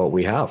isn't what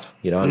we have,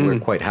 and we're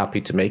quite happy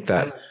to make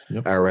that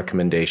our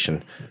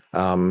recommendation.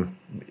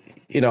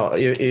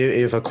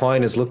 If a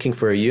client is looking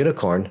for a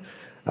unicorn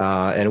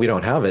and we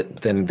don't have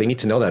it, then they need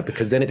to know that,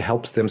 because then it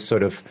helps them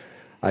sort of,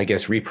 I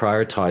guess,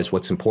 reprioritize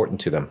what's important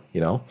to them,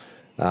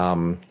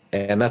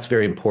 and that's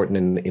very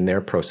important in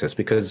their process,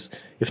 because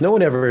if no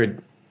one ever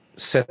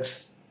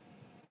sets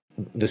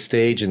the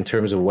stage in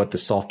terms of what the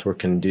software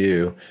can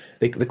do,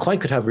 the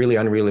client could have really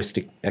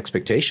unrealistic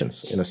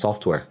expectations in a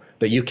software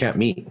that you can't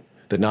meet,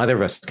 that neither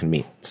of us can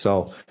meet.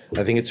 So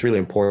I think it's really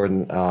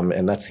important,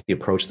 and that's the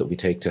approach that we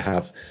take, to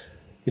have,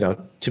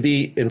 to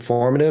be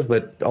informative,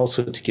 but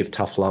also to give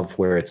tough love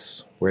where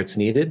it's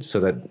needed, so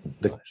that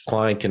the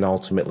client can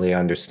ultimately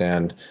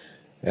understand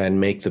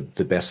and make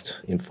the best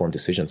informed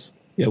decisions.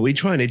 Yeah, we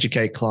try and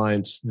educate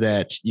clients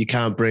that you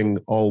can't bring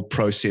old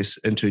process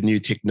into new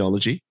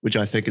technology, which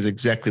I think is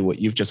exactly what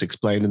you've just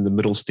explained in the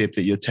middle step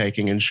that you're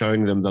taking and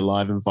showing them the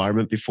live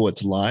environment before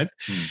it's live.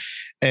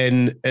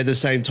 And at the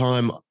same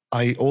time,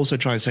 I also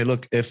try and say,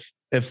 look, if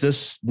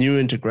this new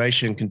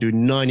integration can do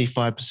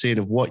 95%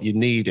 of what you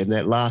need, and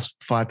that last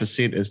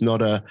 5% is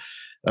not a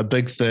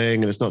big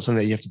thing, and it's not something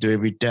that you have to do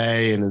every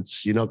day, and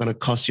you're not going to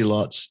cost you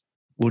lots,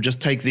 we'll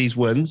just take these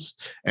wins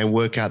and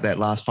work out that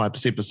last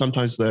 5%. But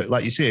sometimes,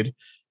 like you said,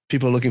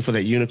 people are looking for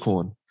that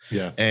unicorn.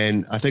 Yeah.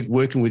 And I think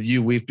working with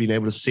you, we've been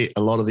able to set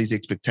a lot of these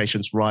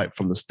expectations right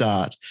from the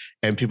start,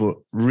 and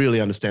people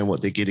really understand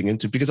what they're getting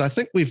into, because I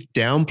think we've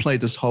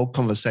downplayed this whole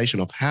conversation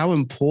of how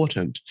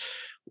important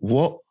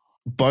what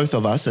both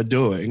of us are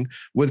doing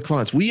with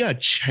clients. We are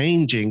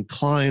changing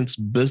clients'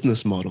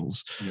 business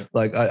models. Yeah.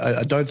 Like,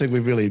 I don't think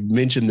we've really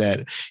mentioned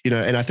that,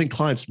 and I think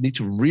clients need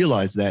to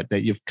realize that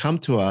you've come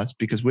to us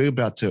because we're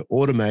about to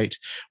automate,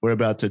 we're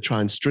about to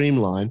try and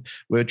streamline,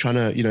 we're trying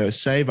to,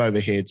 save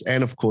overheads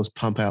and of course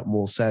pump out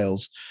more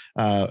sales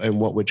and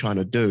what we're trying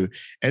to do.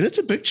 And it's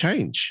a big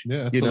change,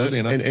 yeah, absolutely.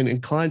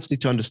 And clients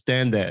need to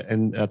understand that.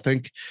 And I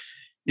think,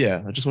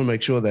 Yeah, I just want to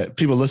make sure that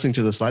people listening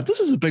to this, like, this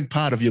is a big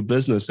part of your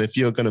business. If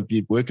you're going to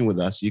be working with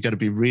us, you got to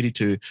be ready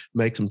to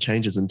make some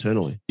changes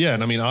internally. Yeah,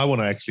 and I mean, I want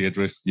to actually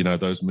address,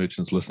 those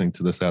merchants listening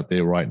to this out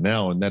there right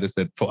now, and that is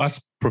that for us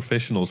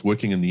professionals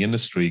working in the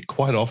industry,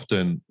 quite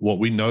often what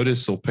we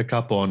notice or pick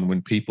up on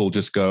when people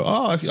just go,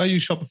 "Oh, I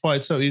use Shopify,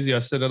 it's so easy. I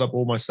set it up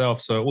all myself.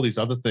 So all these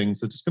other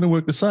things are just going to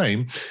work the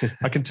same."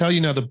 I can tell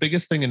you now, the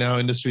biggest thing in our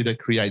industry that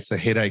creates a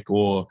headache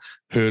or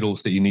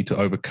hurdles that you need to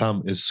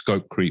overcome is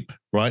scope creep,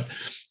 right?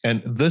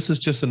 And this is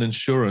just an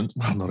insurance,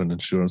 well, not an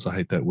insurance, I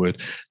hate that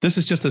word. This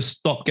is just a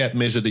stopgap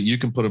measure that you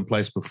can put in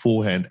place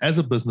beforehand as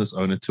a business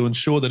owner to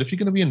ensure that if you're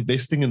going to be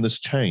investing in this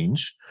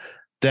change,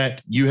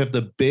 that you have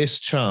the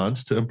best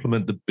chance to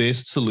implement the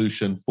best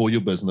solution for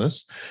your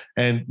business,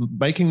 and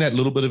making that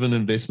little bit of an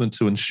investment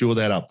to ensure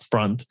that up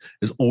front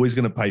is always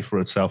going to pay for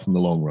itself in the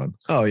long run.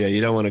 Oh yeah,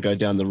 you don't want to go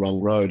down the wrong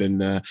road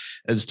and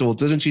install.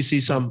 Didn't you see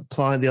some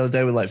client the other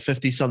day with like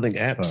 50 something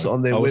apps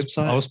on their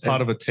website? I was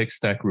part of a tech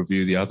stack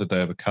review the other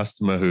day of a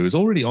customer who is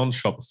already on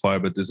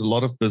Shopify, but there's a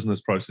lot of business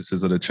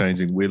processes that are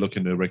changing. We're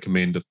looking to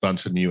recommend a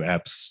bunch of new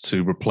apps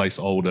to replace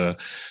older,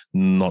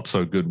 not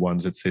so good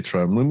ones,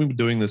 etc. And when we were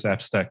doing this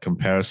app stack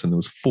comparison, there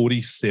was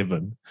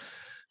 47.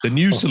 The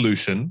new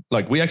solution,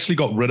 like we actually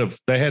got rid of,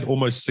 they had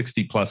almost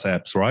 60 plus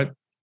apps, right?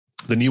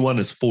 The new one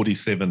is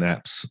 47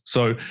 apps.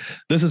 So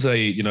this is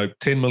a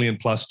 10 million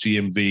plus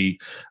GMV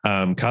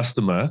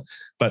customer.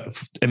 But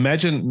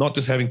imagine not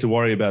just having to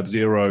worry about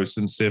Xero,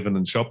 Sin7,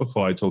 and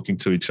Shopify talking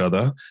to each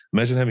other.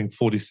 Imagine having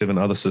 47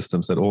 other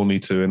systems that all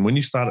need to. And when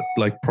you start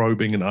like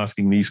probing and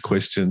asking these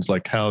questions,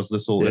 like how's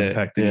this all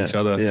impacting each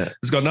other? Yeah.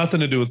 It's got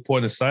nothing to do with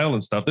point of sale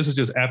and stuff. This is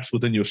just apps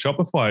within your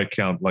Shopify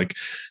account. Like,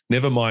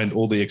 never mind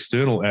all the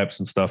external apps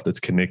and stuff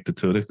that's connected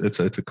to it. It's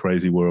a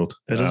crazy world.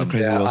 It is a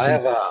crazy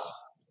world.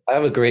 I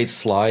have a great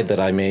slide that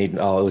I made.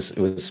 It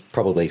was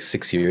probably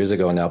 6 years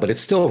ago now, but it's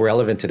still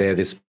relevant today.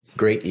 This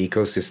great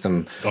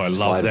ecosystem. Oh, I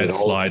love that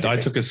slide. I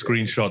took a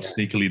screenshot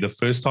sneakily. The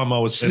first time I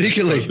was in a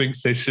scoping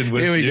session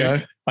with you,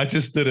 I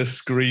just did a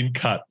screen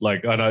cut,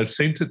 and I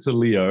sent it to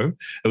Leo.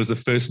 It was the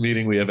first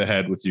meeting we ever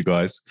had with you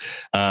guys.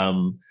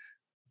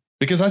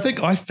 Because I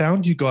think I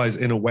found you guys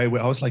in a way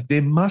where I was like,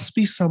 there must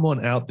be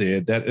someone out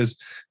there that is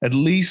at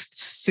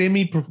least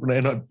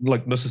and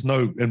like, this is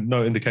no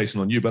indication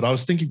on you, but I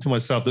was thinking to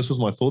myself, this was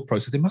my thought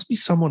process. There must be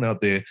someone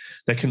out there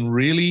that can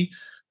really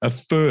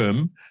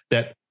affirm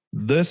that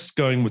this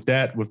going with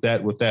that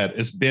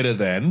is better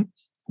than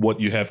what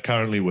you have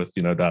currently with,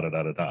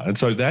 da-da-da-da-da. And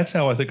so that's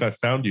how I think I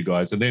found you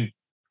guys. And then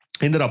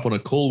ended up on a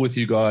call with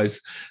you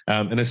guys.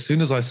 And as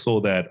soon as I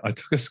saw that, I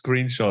took a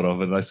screenshot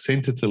of it and I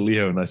sent it to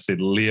Leo and I said,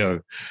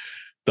 Leo,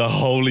 the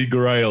holy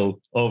grail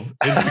of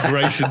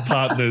integration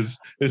partners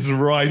is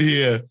right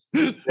here.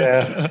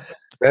 Yeah,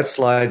 that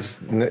slide's,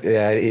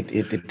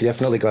 it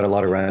definitely got a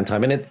lot of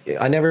runtime. And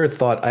I never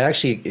thought,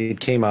 it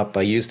came up,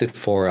 I used it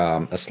for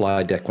a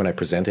slide deck when I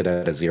presented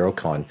at a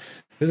XeroCon.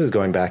 This is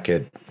going back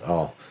at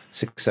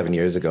 6-7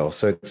 years ago.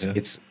 So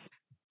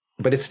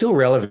but it's still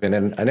relevant,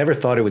 and I never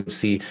thought it would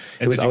see.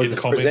 I was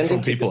comments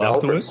from people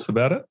afterwards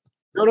about it.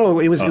 No,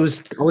 it was. I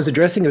was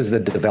addressing it as the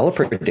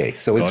developer day,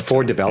 so it's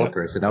for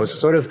developers, and I was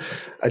sort of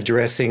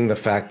addressing the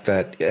fact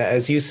that,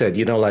 as you said,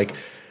 like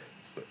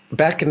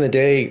back in the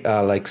day,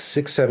 like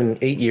 6, 7,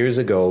 8 years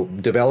ago,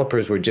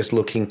 developers were just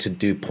looking to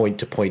do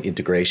point-to-point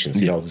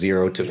integrations,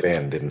 Xero to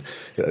Vend and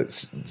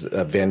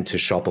Vend to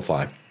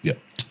Shopify. Yeah,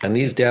 and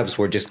these devs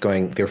were just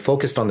they're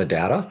focused on the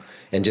data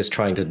and just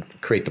trying to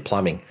create the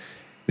plumbing.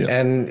 Yeah.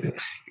 And,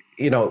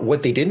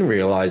 what they didn't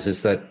realize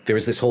is that there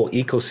was this whole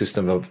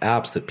ecosystem of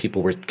apps that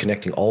people were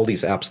connecting all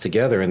these apps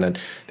together. And then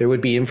there would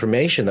be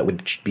information that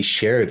would be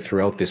shared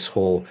throughout this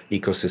whole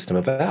ecosystem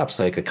of apps.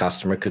 Like a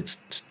customer could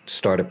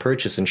start a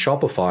purchase in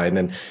Shopify, and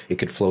then it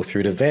could flow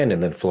through to Vend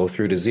and then flow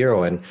through to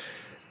Xero. And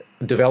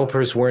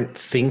developers weren't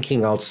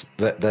thinking out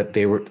that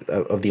they were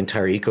of the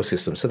entire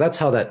ecosystem. So that's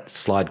how that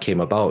slide came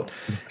about.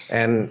 Yes.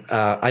 And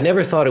I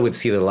never thought it would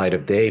see the light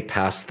of day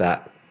past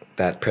that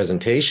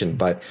presentation,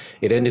 but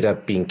it ended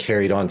up being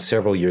carried on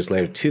several years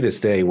later to this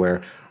day,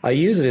 where I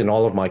use it in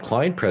all of my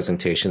client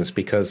presentations,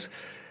 because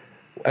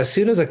as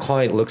soon as a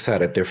client looks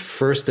at it, their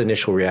first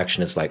initial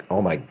reaction is like,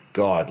 oh my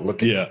God,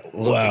 look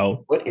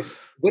wow.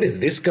 What is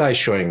this guy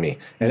showing me?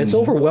 And it's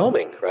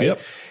overwhelming, right?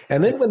 Yep.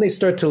 And then when they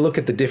start to look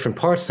at the different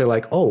parts, they're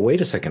like, oh,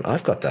 wait a second,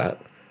 I've got that.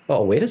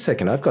 Oh, wait a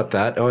second, I've got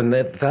that. Oh, and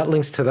that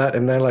links to that.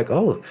 And they're like,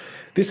 oh,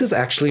 this is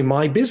actually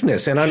my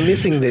business, and I'm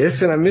missing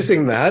this and I'm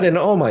missing that. And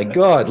oh my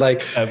God,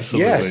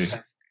 absolutely. Yes.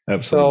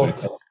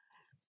 Absolutely. So,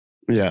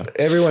 yeah.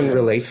 Everyone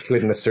relates to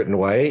it in a certain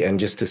way. And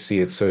just to see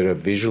it sort of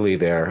visually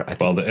there, I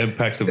think the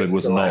impact of it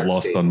was not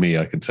lost on me.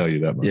 I can tell you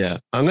that much. Yeah.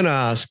 I'm going to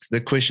ask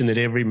the question that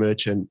every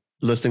merchant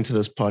listening to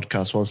this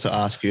podcast wants to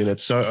ask you. And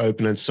it's so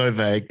open and so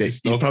vague that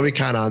you probably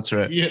can't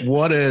answer it. Yeah.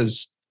 What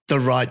is the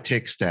right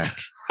tech stack?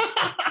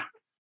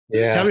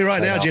 Yeah. Tell me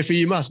right I now, know. Jeffrey.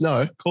 You must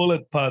know. Call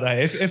it part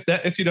A.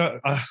 If you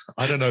don't,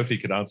 I don't know if he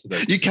can answer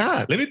that. You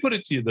can't. Let me put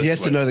it to you this He has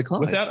way, to know the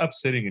client. without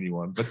upsetting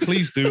anyone, but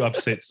please do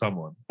upset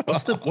someone.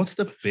 What's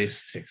the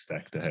best tech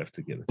stack to have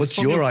together? What's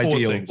From your core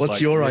ideal? things What's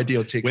like your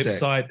ideal tech stack?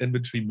 website,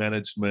 inventory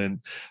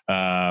management,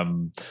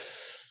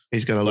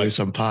 He's going to lose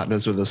some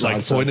partners with this like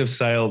answer. point of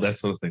sale, that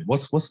sort of thing.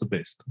 What's the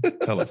best?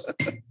 Tell us.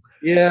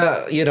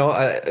 Yeah,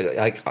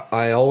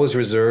 I always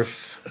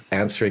reserve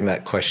answering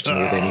that question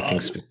with anything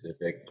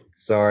specific.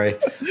 Sorry,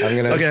 I'm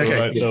gonna. Okay.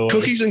 Right, no worries.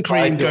 Cookies and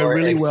cream go Door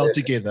really well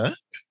exit. together.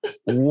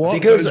 What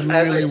Because, goes as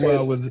I really said,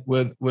 well with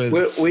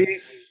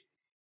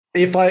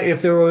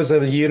If there was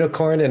a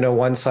unicorn and a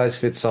one size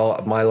fits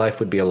all, my life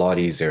would be a lot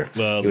easier.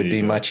 Well, It would there be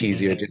you go. much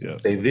easier just Yeah. to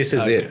say, this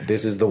is Okay. it.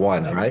 This is the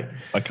one, right?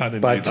 I kind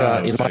of But, knew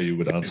that in how my you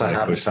would answer I that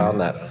haven't question. found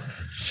that.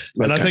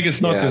 And I Okay. think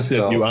it's not Yeah, just that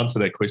so- you answer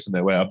that question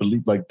that way. I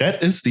believe like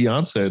that is the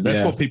answer. That's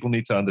Yeah. what people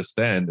need to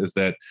understand is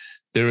that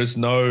there is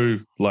no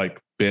like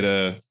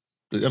better.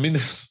 I mean,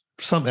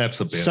 some apps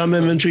are better. some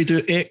inventory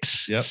do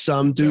X, Yep,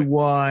 some do exactly.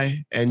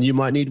 Y, and you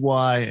might need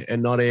Y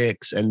and not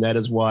X. And that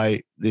is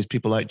why there's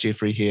people like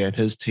Jeffrey here and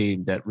his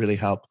team that really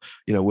help,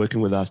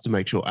 working with us to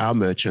make sure our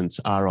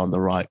merchants are on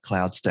the right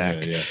cloud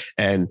stack.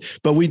 Yeah.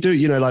 But we do,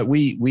 like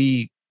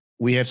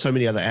we have so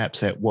many other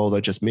apps that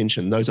Waldo just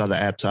mentioned. Those other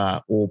apps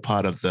are all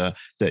part of the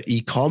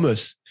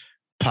e-commerce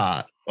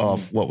part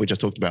of what we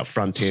just talked about,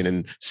 front end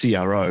and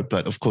CRO.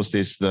 But of course,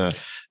 there's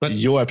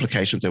your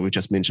applications that we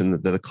just mentioned,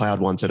 the cloud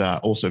ones that are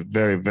also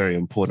very, very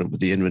important with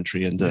the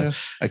inventory and the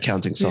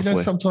accounting software.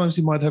 Sometimes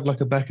you might have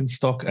like a back in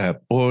stock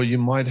app, or you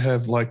might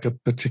have like a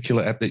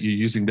particular app that you're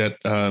using that,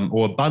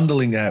 or a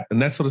bundling app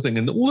and that sort of thing.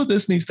 And all of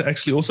this needs to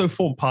actually also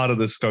form part of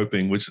the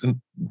scoping, which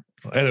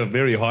at a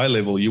very high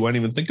level, you won't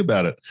even think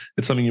about it.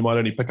 It's something you might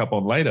only pick up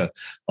on later.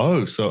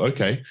 Oh, so,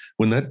 okay,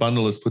 when that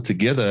bundle is put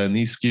together and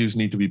these SKUs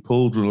need to be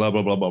pulled, blah,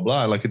 blah, blah, blah,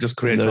 blah, like it just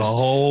creates a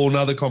whole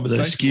nother The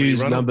conversation.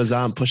 SKUs numbers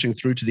aren't pushing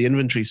through to the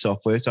inventory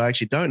software. So I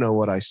actually don't know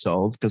what I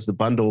sold because the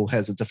bundle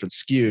has a different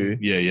SKU.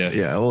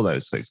 Yeah. All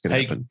those things can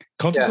happen.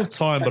 Conscious Yeah. of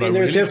time, but there's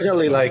really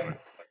definitely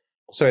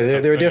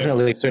there are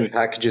definitely certain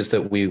packages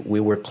that we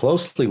work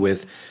closely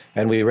with,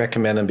 and we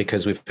recommend them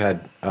because we've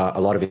had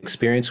a lot of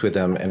experience with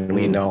them, and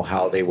we know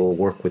how they will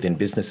work within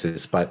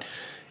businesses. But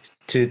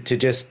to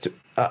just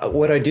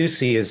what I do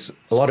see is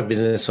a lot of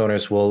business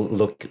owners will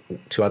look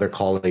to other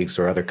colleagues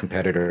or other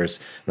competitors,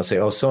 and they'll say,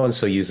 "Oh, so and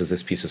so uses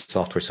this piece of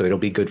software, so it'll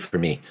be good for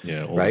me."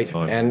 Yeah, all right. the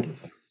time. And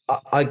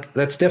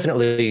that's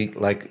definitely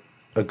like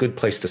a good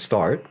place to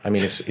start. I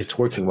mean, if it's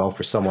working well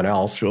for someone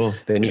else, Sure.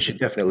 then you should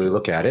definitely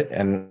look at it.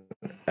 And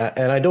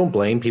I don't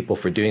blame people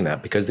for doing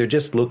that because they're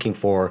just looking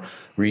for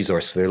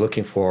resource. They're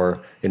looking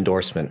for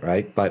endorsement,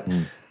 right? But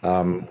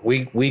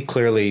we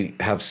clearly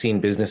have seen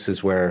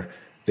businesses where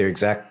they're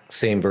exact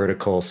same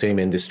vertical, same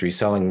industry,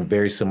 selling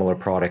very similar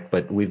product,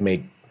 but we've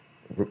made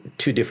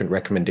two different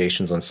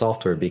recommendations on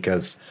software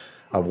because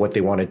of what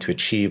they wanted to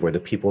achieve or the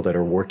people that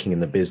are working in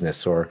the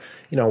business, or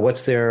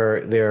what's their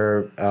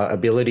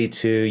ability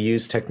to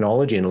use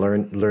technology and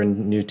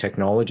learn new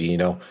technology.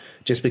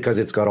 Just because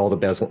it's got all the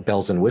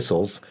bells and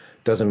whistles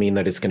doesn't mean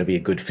that it's going to be a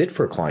good fit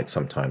for a client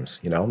sometimes.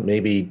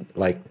 Maybe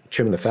like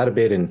trimming the fat a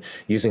bit and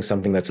using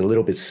something that's a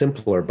little bit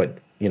simpler, but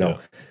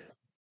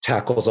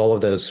tackles all of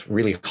those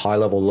really high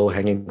level, low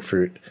hanging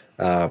fruit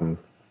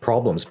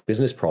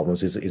business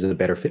problems is a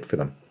better fit for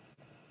them.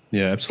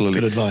 Yeah,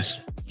 absolutely. Good advice.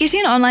 Getting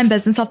an online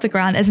business off the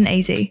ground isn't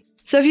easy.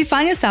 So if you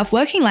find yourself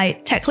working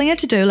late, tackling a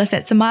to-do list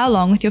that's a mile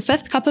long with your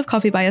fifth cup of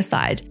coffee by your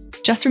side,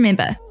 just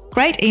remember,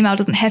 great email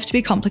doesn't have to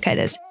be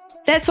complicated.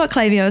 That's what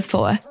Klaviyo is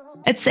for.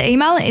 It's the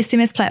email and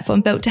SMS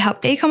platform built to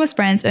help e-commerce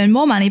brands earn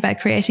more money by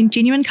creating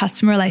genuine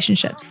customer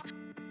relationships.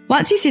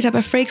 Once you set up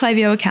a free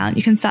Klaviyo account,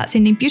 you can start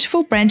sending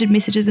beautiful branded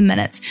messages in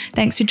minutes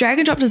thanks to drag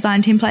and drop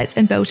design templates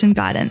and built-in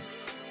guidance.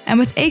 And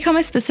with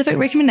e-commerce specific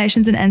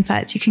recommendations and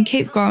insights, you can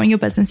keep growing your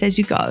business as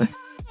you go.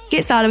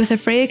 Get started with a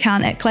free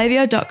account at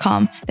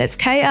klaviyo.com. That's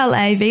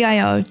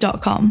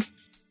KLAVIO.com.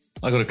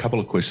 I got a couple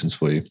of questions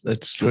for you.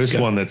 Let's First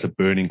go. one, that's a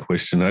burning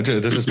question.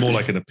 This is more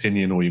like an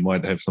opinion, or you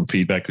might have some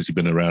feedback because you've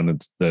been around in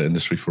the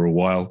industry for a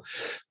while.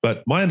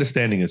 But my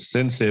understanding is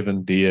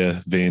Sin7, Deer,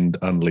 Vend,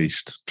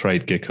 Unleashed,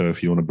 Trade Gecko,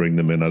 if you want to bring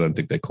them in. I don't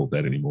think they're called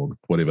that anymore, but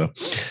whatever.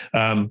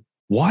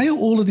 Why are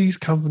all of these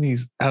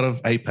companies out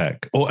of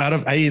APAC or out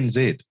of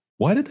ANZ?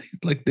 Why did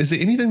they is there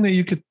anything that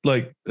you could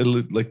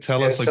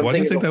tell us? Why do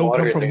you think they all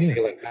come from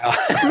here?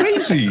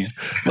 Crazy.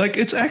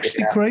 It's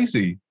actually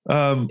crazy.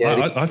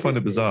 I find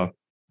it bizarre.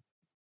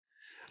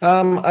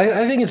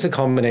 I think it's a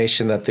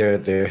combination that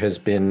there has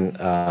been,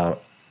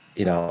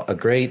 a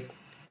great.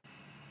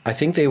 I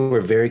think they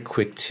were very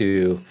quick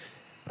to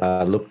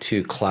look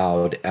to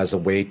cloud as a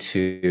way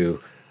to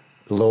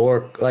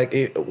lower.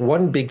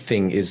 One big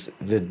thing is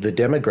the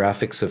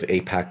demographics of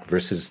APAC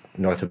versus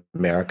North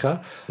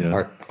America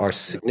are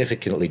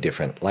significantly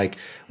different.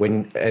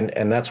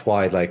 And that's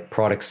why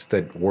products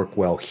that work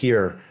well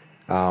here.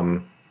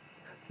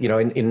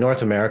 in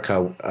North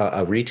America,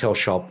 a retail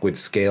shop would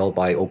scale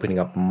by opening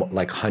up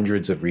like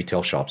hundreds of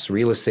retail shops.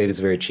 Real estate is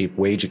very cheap.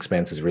 Wage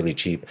expense is really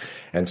cheap.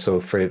 And so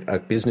for a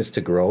business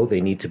to grow,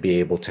 they need to be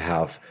able to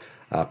have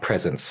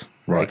presence,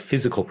 right?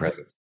 Physical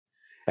presence.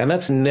 And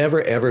that's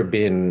never, ever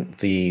been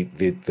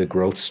the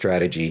growth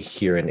strategy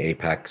here in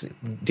APAC.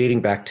 Dating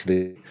back to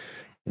the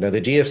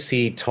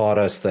GFC taught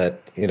us that,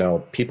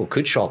 people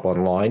could shop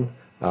online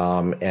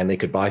and they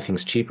could buy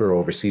things cheaper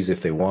overseas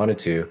if they wanted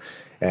to.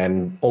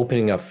 And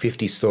opening up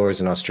 50 stores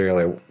in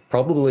Australia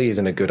probably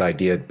isn't a good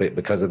idea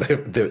because of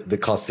the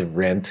cost of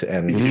rent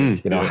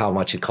and how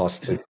much it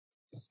costs to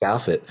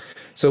staff it.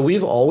 So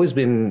we've always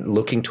been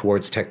looking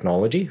towards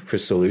technology for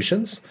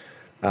solutions.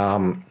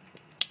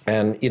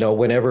 And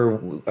whenever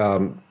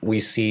we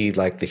see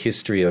like the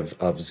history of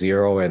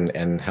Xero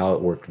and how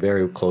it worked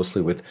very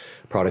closely with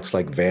products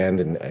like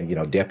Vend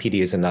and Deputy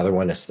is another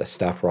one, a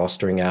staff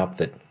rostering app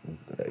that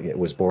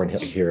was born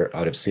here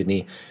out of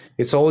Sydney.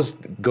 It's always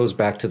goes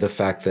back to the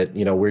fact that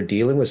we're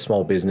dealing with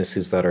small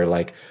businesses that are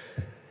like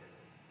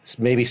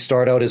maybe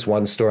start out as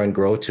one store and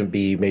grow to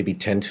be maybe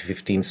 10 to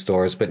 15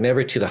 stores, but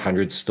never to the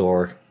 100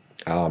 store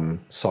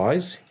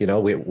size.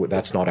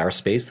 That's not our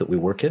space that we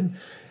work in.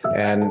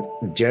 And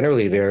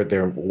generally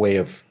their way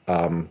of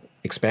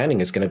expanding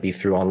is going to be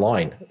through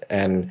online.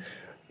 And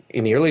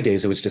in the early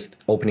days, it was just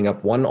opening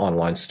up one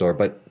online store.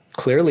 But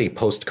clearly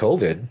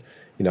post-COVID,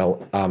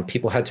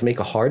 people had to make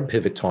a hard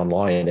pivot to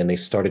online, and they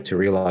started to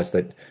realize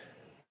that,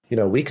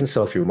 we can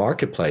sell through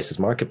marketplaces.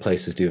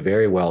 Marketplaces do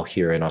very well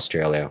here in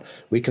Australia.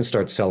 We can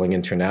start selling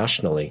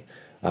internationally.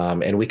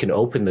 And we can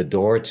open the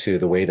door to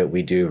the way that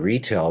we do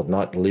retail,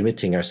 not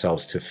limiting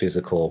ourselves to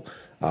physical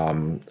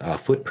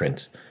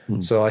footprint.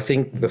 So I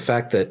think the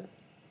fact that,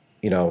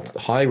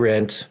 high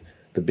rent,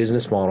 the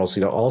business models,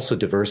 also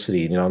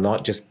diversity,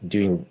 not just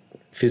doing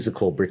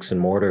physical bricks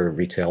and mortar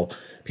retail.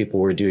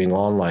 People were doing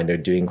online, they're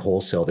doing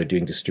wholesale, they're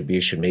doing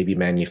distribution, maybe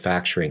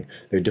manufacturing.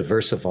 They're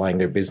diversifying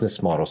their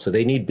business model. So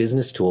they need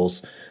business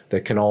tools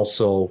that can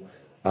also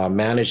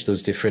manage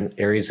those different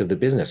areas of the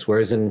business.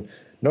 Whereas in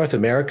North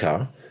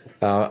America,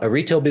 a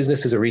retail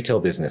business is a retail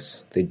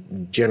business. They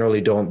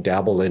generally don't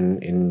dabble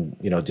in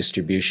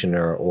distribution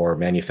or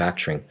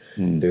manufacturing.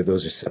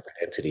 Those are separate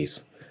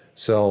entities.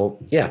 So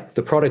yeah,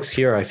 the products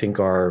here I think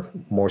are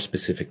more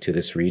specific to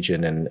this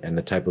region and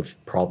the type of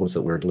problems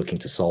that we're looking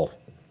to solve.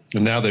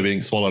 And now they're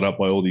being swallowed up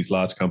by all these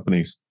large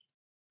companies.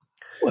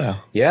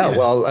 Well,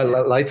 well,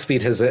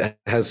 Lightspeed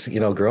has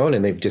grown,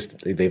 and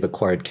they've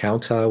acquired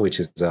Counta, which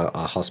is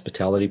a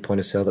hospitality point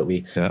of sale that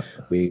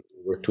we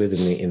worked with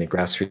in the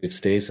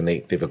grassroots days, and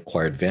they've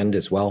acquired Vend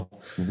as well.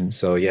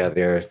 So yeah,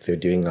 they're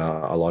doing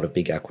a lot of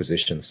big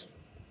acquisitions.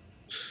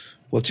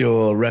 What's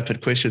your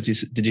rapid questions?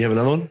 Did you have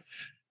another one?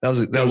 That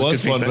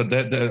was one, but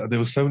there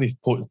was so many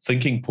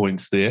thinking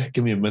points there.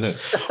 Give me a minute.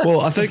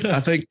 Well, I think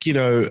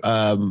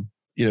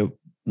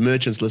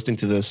merchants listening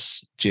to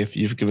this, Jeff,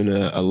 you've given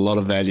a lot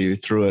of value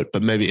through it.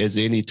 But maybe is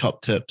there any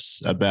top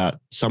tips about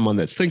someone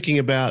that's thinking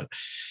about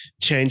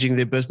changing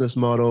their business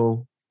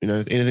model?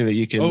 Anything that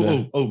you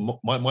can.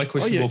 My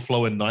question will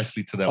flow in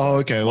nicely to that. Oh,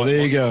 okay. Well,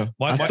 there you go.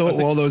 I thought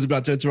Waldo was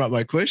about to interrupt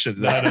my question.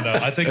 No.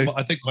 I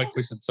think my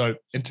question. So,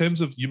 in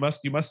terms of you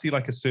must see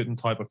like a certain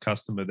type of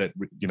customer that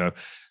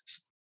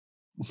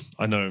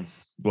I know.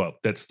 Well,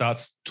 that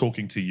starts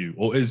talking to you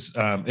or is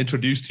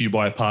introduced to you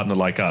by a partner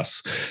like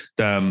us.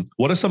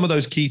 What are some of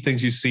those key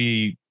things you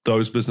see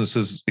those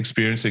businesses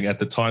experiencing at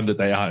the time that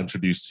they are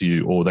introduced to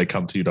you or they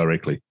come to you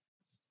directly?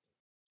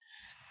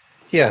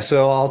 Yeah,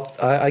 so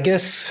I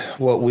guess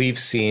what we've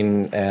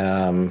seen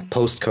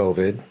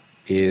post-COVID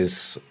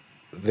is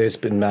there's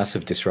been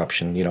massive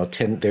disruption.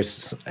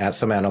 There's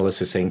some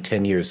analysts are saying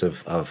 10 years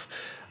of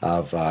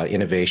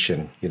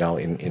innovation.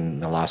 In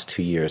the last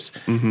 2 years,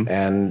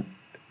 and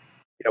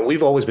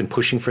we've always been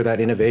pushing for that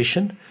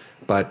innovation,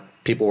 but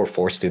people were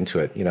forced into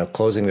it.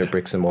 Closing their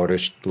bricks and mortar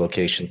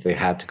locations, they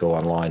had to go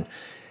online.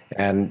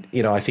 And,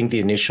 I think the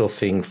initial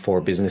thing for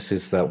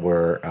businesses that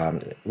were,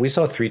 we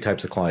saw three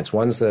types of clients.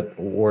 Ones that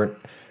weren't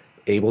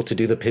able to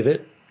do the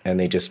pivot and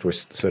they just were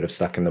sort of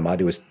stuck in the mud.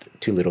 It was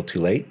too little,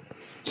 too late.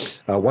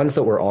 Ones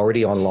that were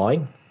already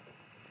online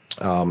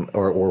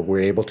or were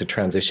able to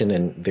transition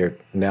and they're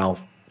now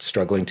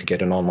struggling to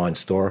get an online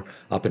store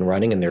up and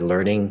running, and they're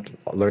learning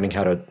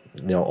how to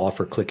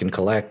offer click and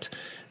collect,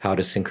 how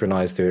to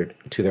synchronize to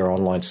their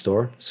online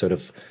store, sort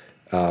of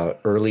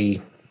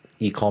early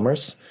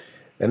e-commerce.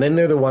 And then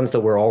they're the ones that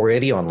were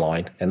already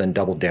online and then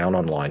doubled down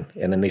online.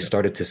 And then they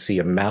started to see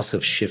a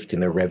massive shift in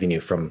their revenue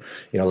from,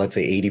 let's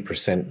say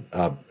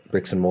 80%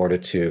 bricks and mortar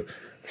to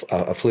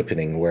a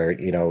flippening where,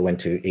 it went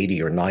to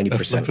 80 or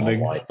 90%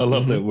 online. I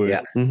love that word.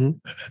 Yeah.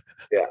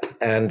 Yeah.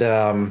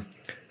 And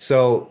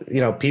so,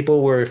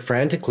 people were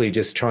frantically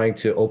just trying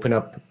to open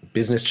up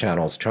business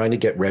channels, trying to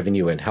get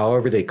revenue in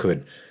however they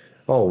could.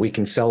 Oh, we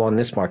can sell on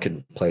this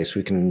marketplace.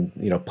 We can,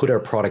 put our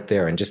product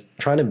there and just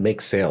trying to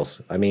make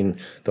sales. I mean,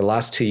 the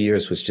last 2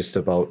 years was just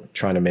about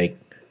trying to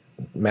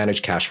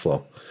manage cash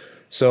flow.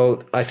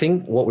 So I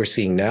think what we're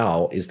seeing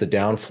now is the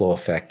downflow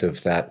effect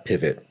of that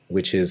pivot,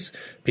 which is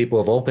people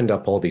have opened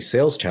up all these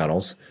sales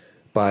channels,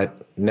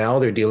 but now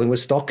they're dealing with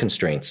stock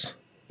constraints.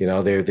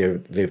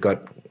 They've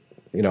got,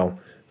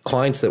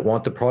 clients that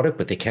want the product,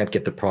 but they can't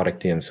get the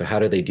product in. So how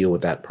do they deal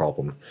with that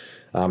problem?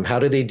 How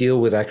do they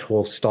deal with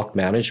actual stock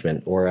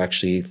management, or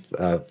actually,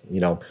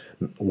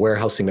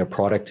 warehousing their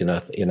product in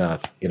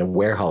a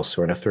warehouse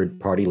or in a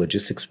third-party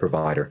logistics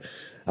provider?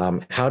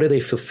 How do they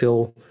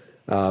fulfill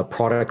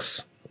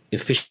products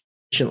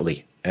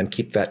efficiently and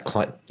keep that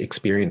client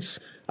experience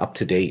up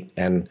to date?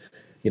 And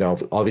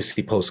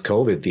obviously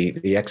post-COVID,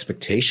 the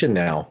expectation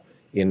now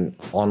in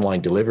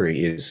online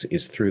delivery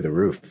is through the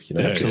roof.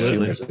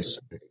 Consumers is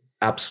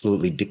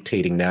absolutely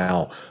dictating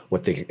now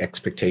what the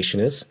expectation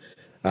is.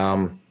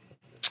 And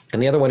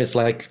the other one is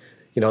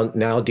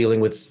now dealing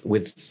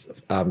with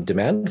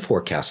demand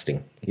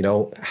forecasting.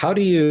 How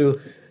do you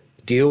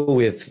deal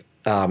with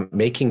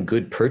making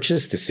good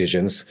purchase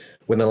decisions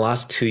when the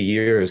last 2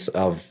 years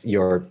of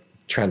your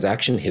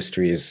transaction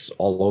history is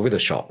all over the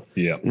shop?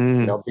 Yeah.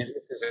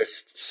 Businesses are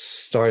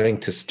starting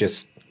to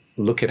just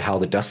look at how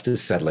the dust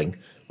is settling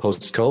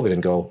post-COVID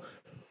and go,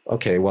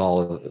 okay,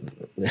 well,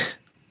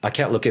 I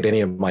can't look at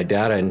any of my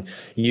data and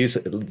use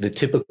the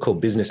typical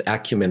business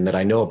acumen that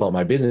I know about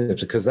my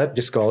business, because that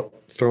just got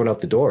thrown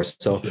out the door.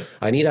 So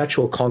I need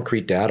actual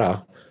concrete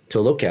data to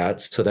look at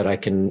so that I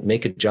can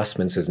make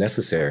adjustments as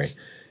necessary.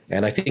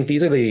 And I think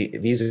these are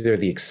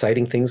the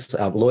exciting things.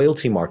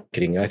 Loyalty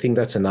marketing, I think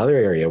that's another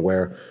area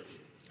where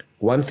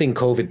one thing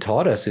COVID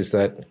taught us is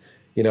that,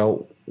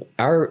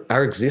 our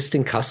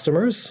existing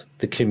customers,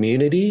 the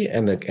community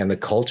and the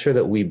culture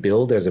that we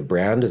build as a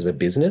brand, as a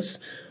business,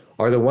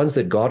 are the ones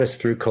that got us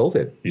through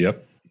COVID.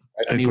 Yep.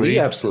 I mean, we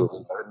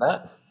absolutely learned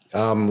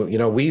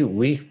that.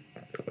 We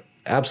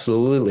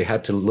absolutely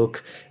had to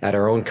look at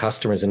our own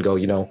customers and go,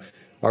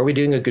 are we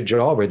doing a good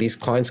job? Are these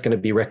clients going to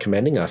be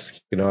recommending us?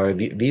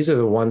 These are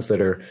the ones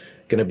that are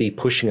going to be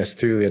pushing us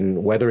through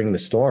and weathering the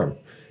storm.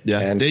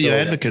 Yeah, and they're your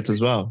advocates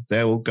as well.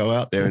 They will go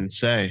out there and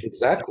say,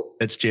 exactly,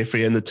 it's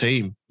Jeffrey and the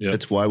team. Yep.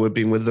 It's why we've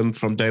been with them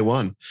from day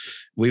one.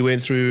 We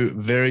went through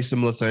very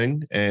similar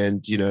thing,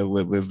 and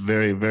we're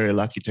very, very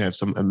lucky to have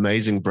some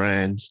amazing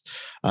brands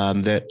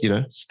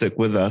that stick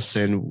with us,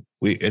 and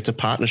it's a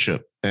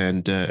partnership,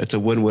 and it's a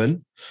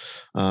win-win.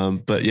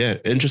 But yeah,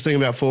 interesting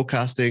about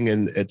forecasting,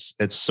 and it's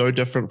so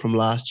different from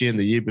last year and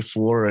the year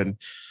before, and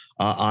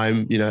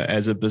I'm,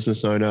 as a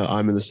business owner,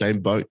 I'm in the same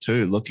boat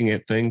too, looking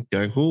at things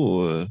going,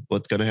 oh,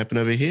 what's going to happen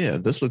over here?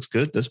 This looks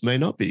good. This may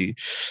not be.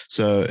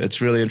 So it's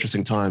really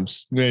interesting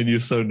times. Man, you're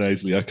so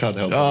nasally. I can't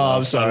help it. Oh,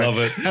 I'm sorry. I love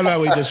it. How about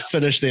we just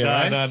finish there?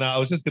 No. I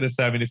was just going to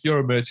say, I mean, if you're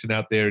a merchant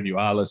out there and you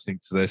are listening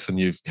to this and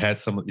you've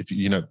had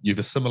you've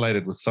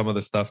assimilated with some of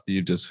the stuff that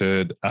you've just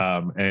heard,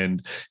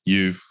 and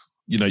you've,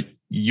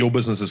 your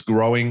business is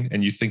growing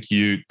and you think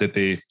you've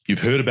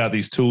heard about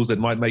these tools that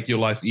might make your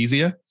life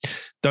easier,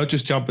 don't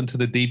just jump into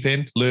the deep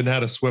end. Learn how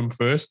to swim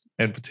first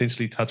and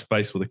potentially touch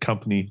base with a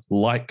company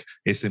like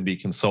SMB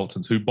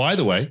Consultants, who, by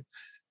the way,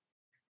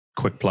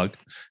 quick plug,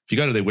 if you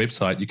go to their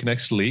website, you can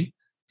actually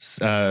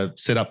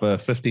set up a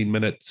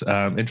 15-minute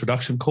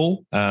introduction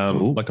call,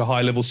 like a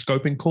high-level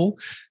scoping call,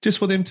 just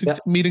for them to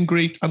meet and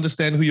greet,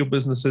 understand who your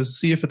business is,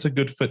 see if it's a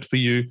good fit for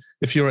you,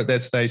 if you're at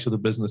that stage of the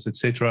business,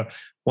 etc.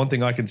 One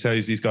thing I can tell you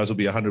is these guys will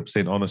be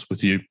 100% honest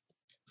with you.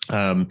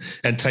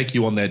 And take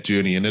you on that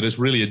journey, and it is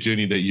really a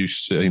journey that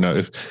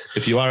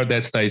if you are at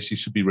that stage, you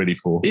should be ready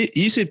for.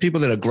 You said people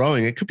that are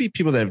growing. It could be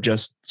people that have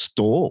just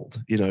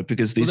stalled,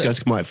 because these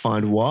guys might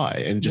find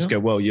why and just go,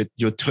 well, you're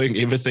doing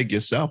everything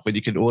yourself, and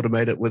you can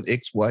automate it with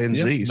X, Y, and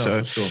Z.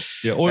 So sure.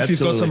 Yeah, or if you've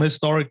got some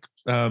historic,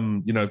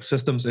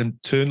 systems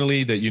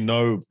internally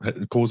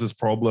that causes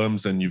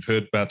problems, and you've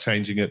heard about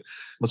changing it.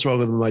 What's wrong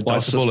with my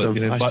DOS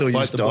system? I still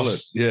use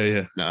DOS.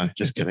 Yeah. No,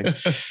 just kidding.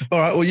 All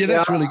right. Well,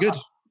 that's really good.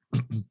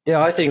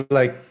 Yeah, I think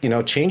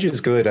change is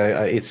good.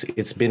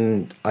 It's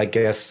been, I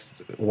guess,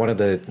 one of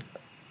the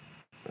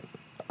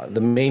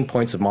main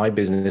points of my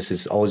business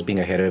is always being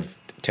ahead of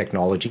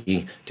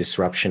technology,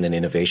 disruption, and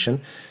innovation.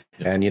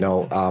 And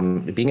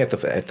being at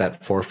that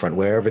forefront,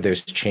 wherever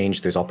there's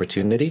change, there's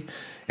opportunity,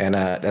 and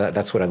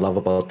that's what I love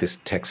about this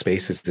tech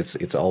space. Is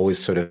it's always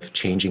sort of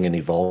changing and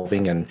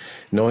evolving, and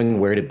knowing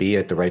where to be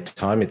at the right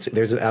time.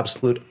 There's an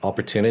absolute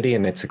opportunity,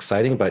 and it's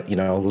exciting. But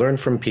learn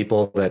from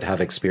people that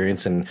have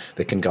experience and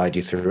that can guide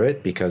you through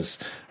it, because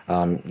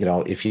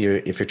if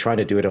you're trying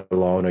to do it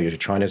alone, or you're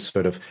trying to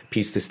sort of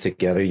piece this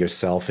together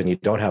yourself, and you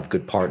don't have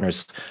good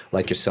partners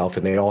like yourself,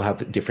 and they all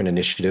have different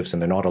initiatives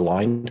and they're not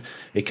aligned,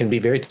 it can be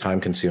very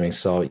time consuming.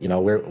 So,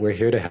 we're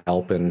here to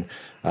help. And,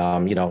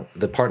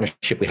 the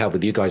partnership we have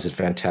with you guys is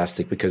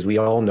fantastic, because we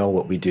all know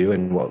what we do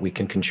and what we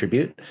can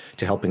contribute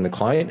to helping the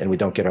client, and we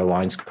don't get our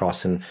lines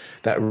crossed. And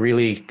that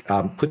really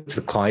puts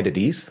the client at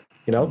ease.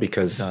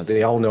 Because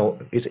they all know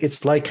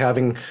it's like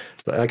having,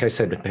 like I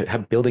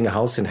said, building a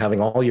house and having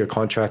all your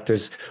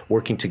contractors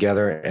working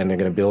together, and they're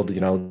going to build,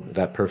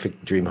 that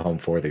perfect dream home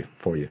for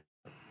you.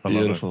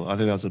 Beautiful. I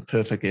think that was a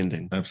perfect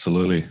ending.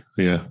 Absolutely.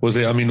 Yeah. Was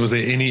there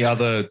any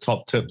other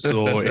top tips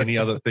or any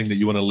other thing that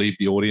you want to leave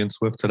the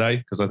audience with today?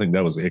 Because I think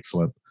that was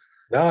excellent.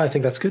 No, I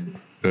think that's good.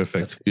 Perfect.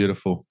 That's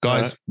beautiful.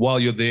 Guys, while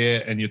you're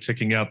there and you're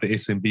checking out the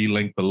SMB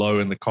link below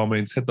in the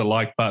comments, hit the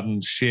like button,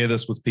 share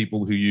this with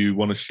people who you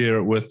want to share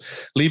it with.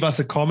 Leave us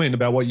a comment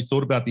about what you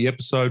thought about the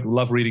episode. We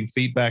love reading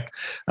feedback.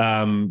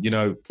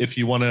 If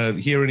you want to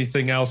hear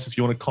anything else, if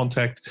you want to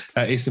contact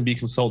SMB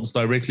consultants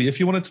directly, if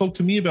you want to talk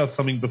to me about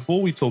something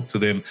before we talk to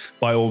them,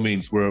 by all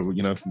means,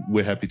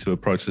 we're happy to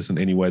approach this in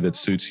any way that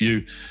suits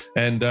you.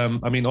 And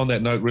on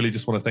that note, really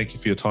just want to thank you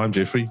for your time,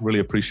 Jeffrey. Really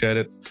appreciate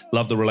it.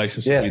 Love the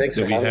relationship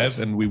that we have,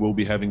 and we will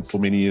be having for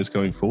many years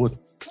going forward.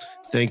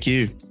 Thank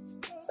you.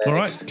 All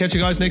right. Catch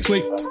you guys next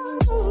week.